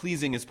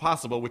 pleasing as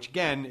possible, which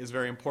again is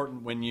very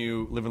important when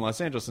you live in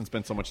Los Angeles and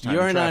spend so much time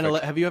in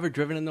traffic. Have you ever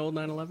driven an old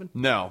 911?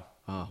 No.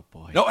 Oh,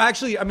 boy. No,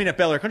 actually, I mean, at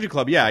Bel Air Country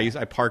Club, yeah,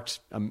 I parked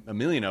a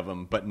million of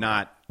them, but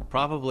not...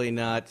 Probably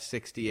not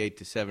 68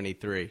 to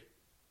 73.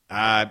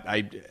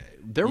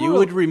 You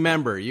would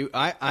remember.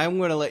 I'm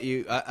going to let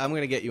you... I'm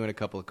going to get you in a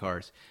couple of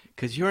cars,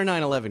 because you're a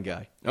 911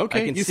 guy.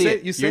 Okay, I can you see say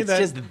it. You're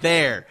that. It's just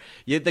there.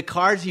 The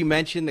cars you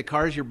mentioned, the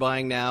cars you're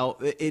buying now,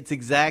 it's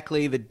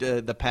exactly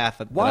the path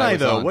that Why, I was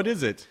though? on. What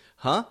is it?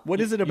 Huh?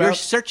 What is it about? You're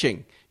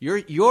searching.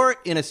 You're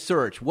in a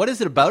search. What is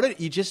it about it?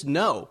 You just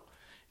know.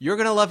 You're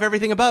going to love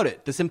everything about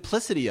it. The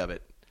simplicity of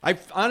it. I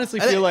honestly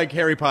feel like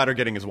Harry Potter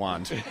getting his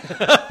wand.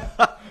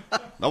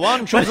 The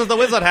wand chooses the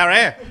wizard,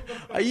 Harry.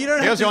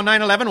 Here's your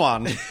 911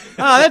 wand.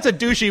 That's a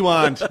douchey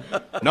wand.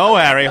 No,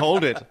 Harry,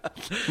 hold it.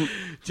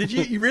 Did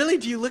you really?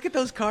 Do you look at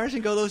those cars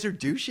and go, "Those are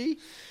douchey"?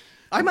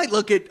 I might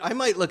look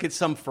at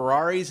some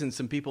Ferraris and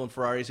some people in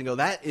Ferraris and go,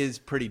 "That is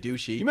pretty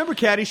douchey." You remember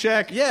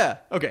Caddyshack? Yeah.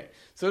 Okay.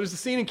 So there's a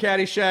scene in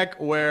Caddyshack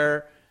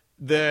where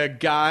the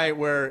guy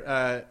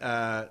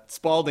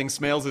Spalding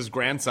smells his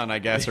grandson, I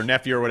guess, or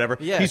nephew or whatever.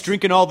 Yes. He's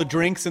drinking all the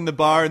drinks in the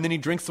bar, and then he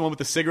drinks the one with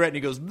the cigarette, and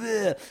he goes,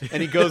 bleh, and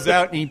he goes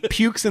out and he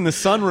pukes in the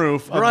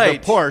sunroof of the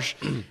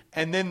Porsche,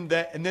 and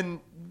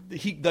then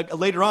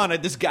later on,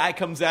 this guy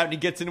comes out and he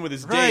gets in with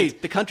his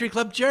date. The country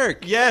club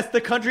jerk. Yes, the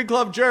country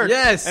club jerk.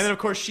 Yes. And then, of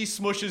course, she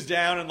smushes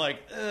down and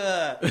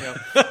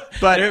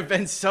But there have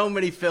been so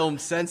many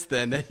films since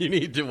then that you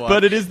need to watch.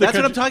 But it is That's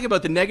what I'm talking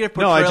about, the negative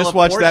portrayal No, I just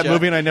watched of that Porsche.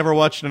 movie and I never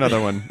watched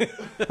another one.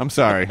 I'm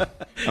sorry.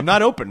 I'm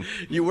not open.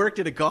 You worked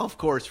at a golf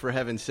course, for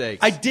heaven's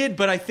sakes. I did,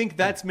 but I think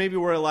that's maybe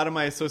where a lot of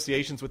my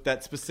associations with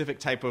that specific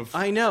type of...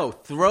 I know.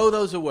 Throw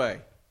those away.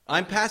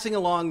 I'm passing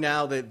along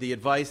now the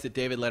advice that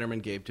David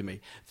Letterman gave to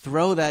me.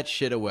 Throw that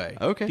shit away.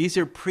 Okay. These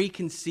are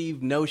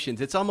preconceived notions.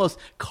 It's almost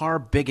car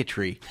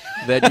bigotry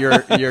that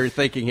you're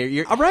thinking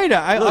here. All right,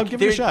 I'll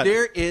give it a shot.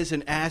 There is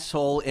an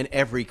asshole in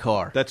every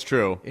car. That's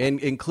true.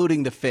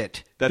 Including the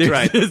Fit. That's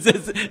right.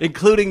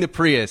 Including the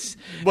Prius.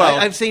 Well,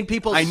 I've seen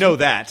people... I know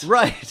that.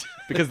 Right.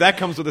 Because that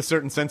comes with a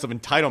certain sense of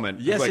entitlement.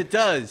 Yes, it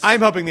does. I'm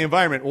helping the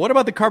environment. What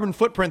about the carbon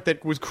footprint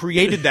that was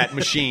created that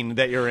machine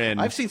that you're in?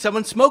 I've seen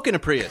someone smoke in a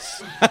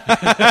Prius.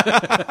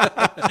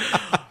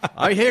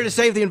 I'm here to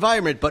save the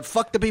environment, but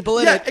fuck the people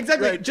in it. Yeah,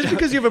 exactly. Right. Just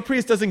because you have a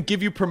Prius doesn't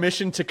give you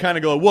permission to kind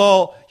of go,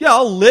 well, yeah,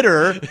 I'll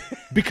litter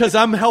because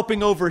I'm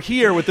helping over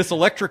here with this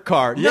electric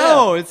car. Yeah.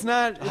 No, it's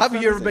not. Have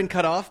you ever been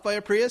cut off by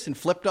a Prius and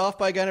flipped off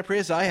by a guy in a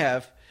Prius? I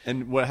have.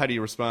 And how do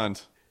you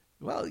respond?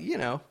 Well,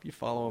 you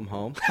follow him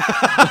home.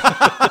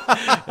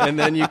 And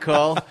then you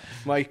call.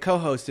 My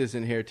co-host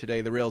isn't here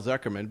today, the real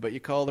Zuckerman, but you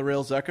call the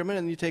real Zuckerman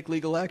and you take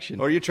legal action.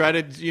 Or you try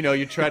to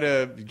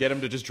get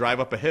him to just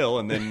drive up a hill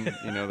and then,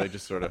 they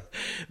just sort of...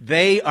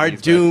 They are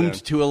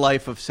doomed to a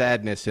life of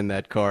sadness in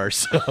that car.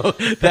 So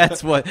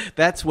that's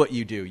what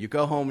you do. You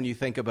go home and you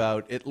think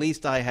about, at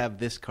least I have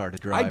this car to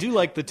drive. I do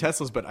like the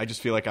Teslas, but I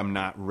just feel like I'm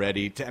not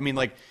ready to... I mean,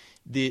 like...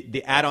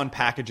 The add-on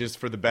packages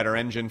for the better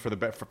engine, for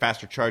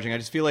faster charging. I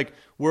just feel like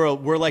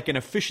we're like an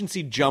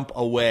efficiency jump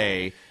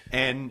away,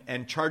 and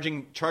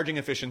charging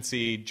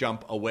efficiency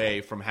jump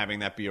away from having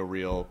that be a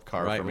real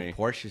car for me.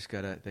 Well, Porsche's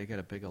got a big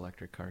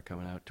electric car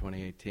coming out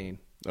 2018.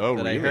 Oh,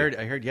 that really?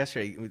 I heard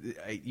yesterday.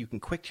 You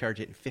can quick charge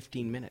it in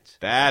 15 minutes.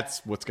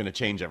 That's what's going to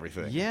change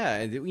everything. Yeah,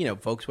 and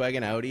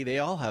Volkswagen, Audi, they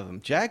all have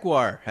them.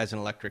 Jaguar has an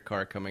electric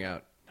car coming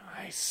out.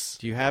 Nice.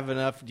 Do you have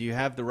enough? Do you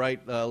have the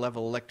right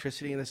level of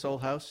electricity in this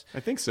old house? I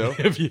think so.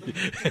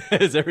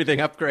 Is everything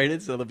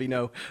upgraded so there'll be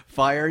no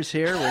fires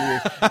here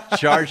when you're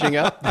charging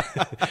up?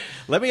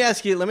 Let me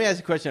ask you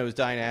a question I was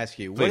dying to ask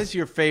you. What Please. is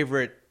your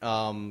favorite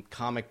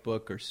comic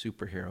book or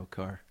superhero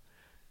car?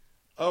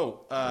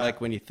 Oh,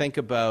 Like when you think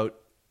about...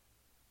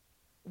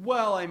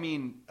 well, I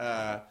mean,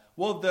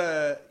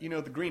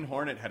 the Green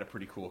Hornet had a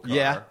pretty cool car.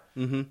 Yeah.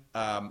 Mm-hmm.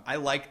 I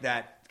like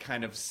that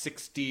kind of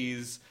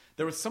 60s.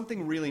 There was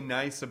something really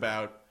nice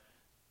about,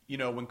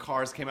 when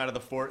cars came out of the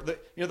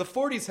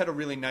 40s had a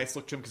really nice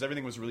look to them because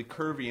everything was really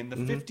curvy. In the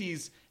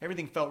 50s,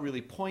 everything felt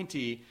really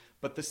pointy.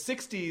 But the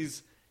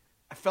 60s,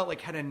 I felt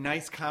like had a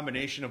nice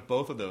combination of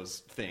both of those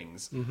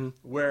things,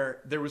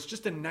 where there was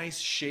just a nice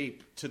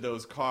shape to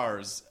those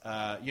cars.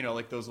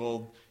 Like those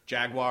old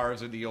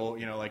Jaguars or the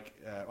old,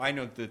 I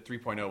know the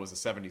 3.0 was a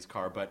 70s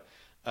car, but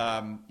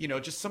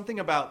just something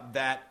about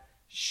that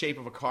shape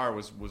of a car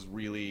was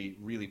really,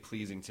 really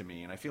pleasing to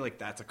me. And I feel like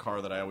that's a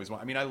car that I always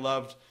want. I mean, I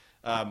loved,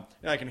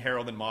 like in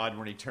Harold and Maude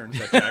when he turns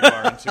that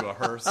Jaguar into a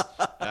hearse.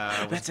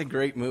 That's a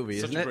great movie,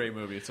 isn't it? Such a great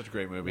movie. It's such a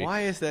great movie.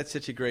 Why is that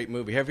such a great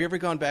movie? Have you ever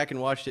gone back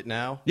and watched it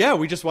now? Yeah,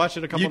 we just watched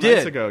it a couple You nights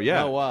did? ago.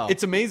 Yeah. Oh, wow.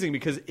 It's amazing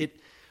because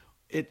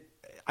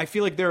I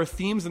feel like there are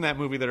themes in that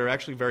movie that are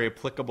actually very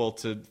applicable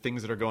to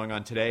things that are going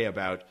on today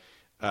about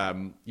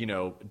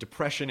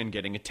depression and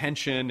getting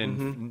attention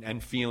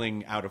and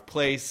feeling out of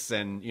place,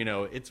 and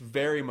it's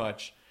very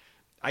much.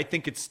 I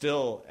think it's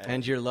still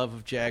And your love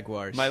of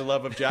Jaguars. my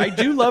love of I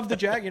do love the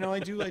Jag. I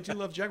do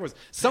love Jaguars.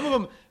 Some of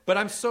them, but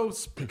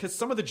because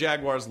some of the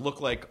Jaguars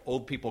look like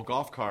old people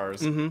golf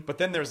cars. But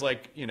then there's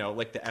like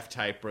the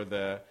F-Type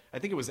or I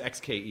think it was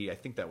XKE. I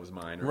think that was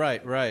mine.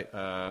 Right.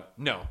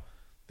 No.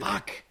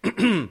 Fuck.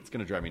 It's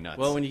gonna drive me nuts.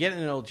 Well, when you get in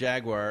an old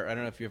Jaguar, I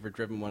don't know if you've ever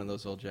driven one of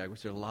those old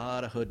Jaguars. There's a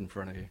lot of hood in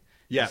front of you.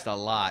 Yeah. Just a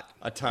lot.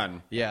 a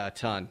ton. Yeah, a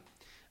ton.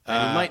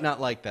 And you might not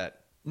like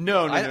that.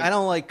 No. I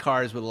don't like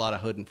cars with a lot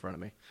of hood in front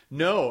of me.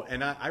 No,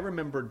 and I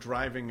remember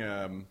driving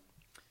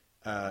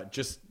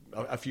just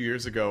a few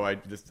years ago.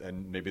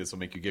 And maybe this will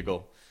make you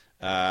giggle.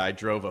 I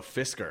drove a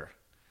Fisker.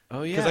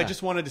 Oh yeah. Because I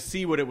just wanted to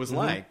see what it was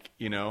like,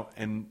 and What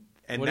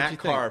did you that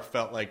car think?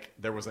 felt like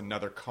there was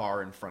another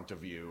car in front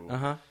of you.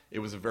 Uh-huh. It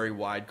was a very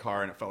wide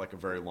car, and it felt like a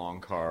very long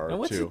car. Now,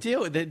 what's too. the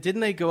deal?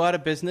 Didn't they go out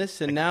of business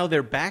and now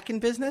they're back in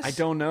business? I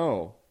don't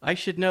know. I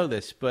should know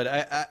this, but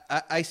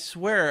I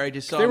swear I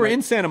just saw They were them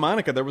in Santa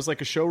Monica. There was like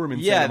a showroom in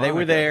Santa Yeah, Monica. they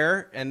were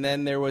there, and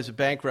then there was a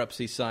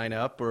bankruptcy sign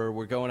up, or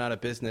we're going out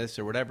of business,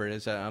 or whatever it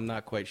is. I'm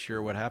not quite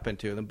sure what happened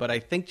to them, but I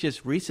think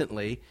just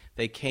recently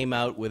they came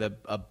out with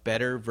a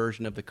better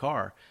version of the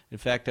car. In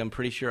fact, I'm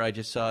pretty sure I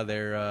just saw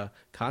their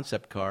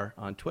concept car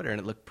on Twitter, and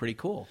it looked pretty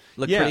cool.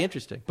 Looked pretty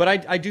interesting. But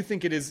I do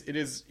think it is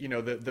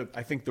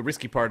I think the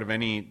risky part of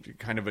any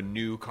kind of a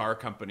new car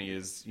company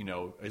is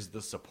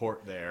the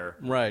support there,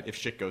 Right. If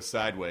shit goes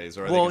sideways,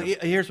 or Well,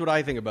 here's what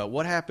I think about.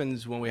 What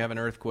happens when we have an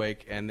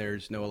earthquake and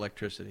there's no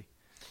electricity?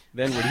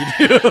 Then what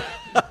do you do?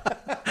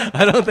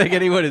 I don't think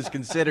anyone has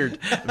considered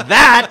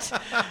that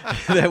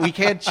we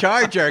can't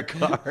charge our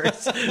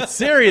cars.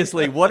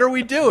 Seriously, what are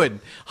we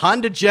doing?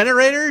 Honda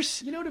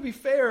generators? to be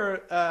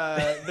fair,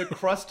 the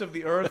crust of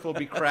the earth will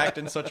be cracked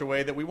in such a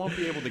way that we won't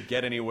be able to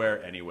get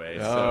anywhere anyway.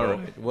 All So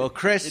right. Well,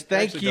 Chris, it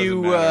thank actually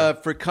you doesn't matter.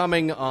 for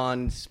coming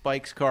on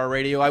Spike's Car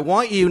Radio. I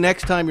want you,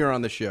 next time you're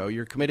on the show,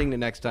 you're committing to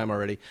next time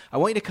already, I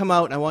want you to come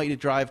out and I want you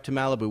to drive to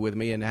Malibu with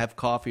me and have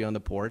coffee on the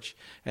porch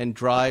and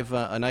drive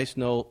a nice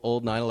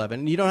old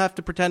 911. And you don't have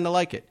to pretend to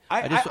like it.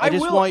 I just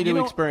will. want you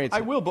to experience it.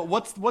 I will, but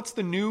what's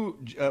the new?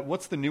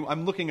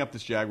 I'm looking up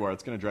this Jaguar.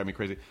 It's going to drive me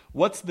crazy.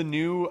 What's the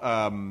new? Is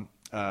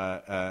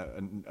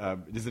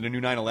it a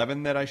new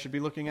 911 that I should be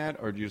looking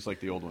at, or do you just like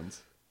the old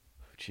ones?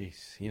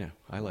 Jeez,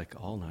 I like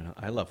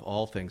I love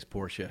all things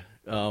Porsche.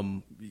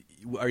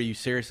 Are you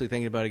seriously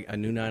thinking about a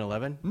new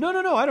 911? No.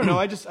 I don't know.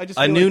 I just A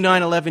feel new like,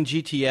 911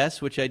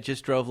 GTS, which I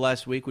just drove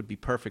last week, would be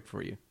perfect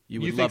for you.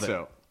 You would You love think it.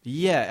 so?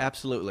 Yeah,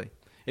 absolutely.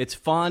 It's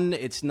fun.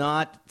 It's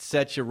not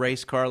such a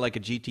race car like a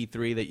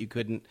GT3 that you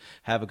couldn't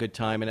have a good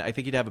time. And I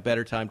think you'd have a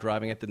better time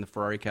driving it than the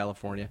Ferrari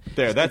California.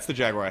 that's the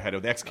Jaguar I had,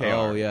 the XKR.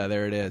 Oh yeah,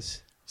 there it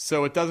is.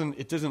 So it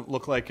doesn't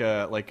look like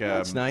a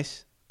That's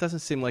nice. Doesn't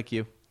seem like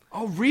you.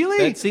 Oh really?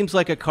 That seems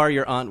like a car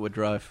your aunt would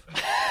drive.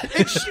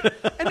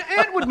 An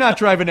aunt would not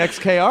drive an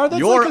XKR. That's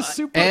Your like a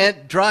super.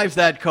 aunt drives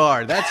that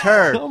car. That's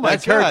her. Oh my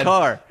That's God. her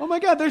car. Oh my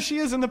God, there she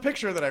is in the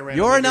picture that I ran.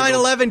 You're a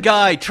 911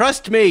 guy.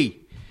 Trust me.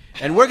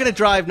 And we're going to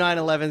drive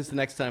 911s the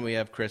next time we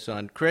have Chris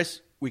on.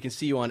 Chris, we can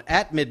see you on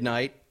at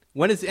midnight.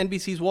 When is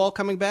NBC's Wall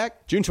coming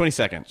back? June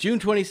 22nd. June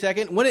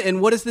 22nd.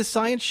 And what is this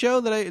science show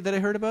that I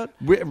heard about?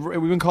 We've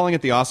been calling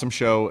it the Awesome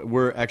Show.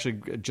 We're actually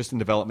just in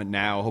development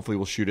now. Hopefully,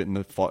 we'll shoot it in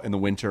the fall, in the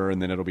winter,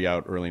 and then it'll be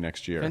out early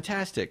next year.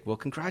 Fantastic. Well,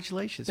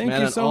 congratulations, Thank man,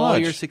 you on so all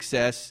much. your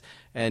success.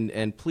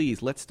 And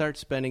please, let's start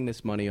spending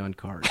this money on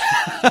cars.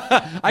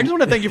 I just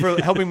want to thank you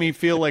for helping me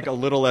feel like a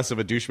little less of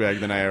a douchebag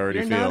than I already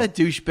You're feel. not a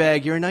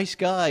douchebag. You're a nice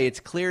guy. It's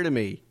clear to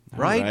me.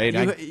 right?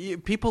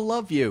 right, people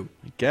love you.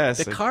 I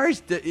guess. The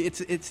cars, it's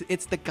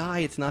the guy,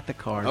 it's not the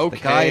car. Okay.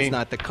 The guy, it's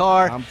not the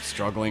car. I'm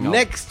struggling.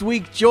 Next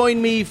week,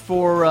 join me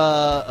for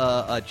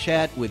a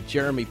chat with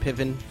Jeremy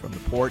Piven from the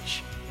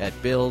Porsche at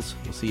Bill's.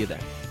 We'll see you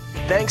then.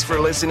 Thanks for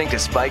listening to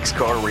Spike's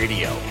Car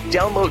Radio.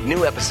 Download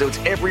new episodes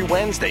every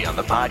Wednesday on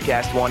the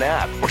Podcast One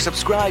app or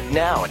subscribe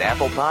now at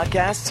Apple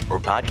Podcasts or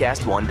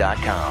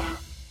PodcastOne.com.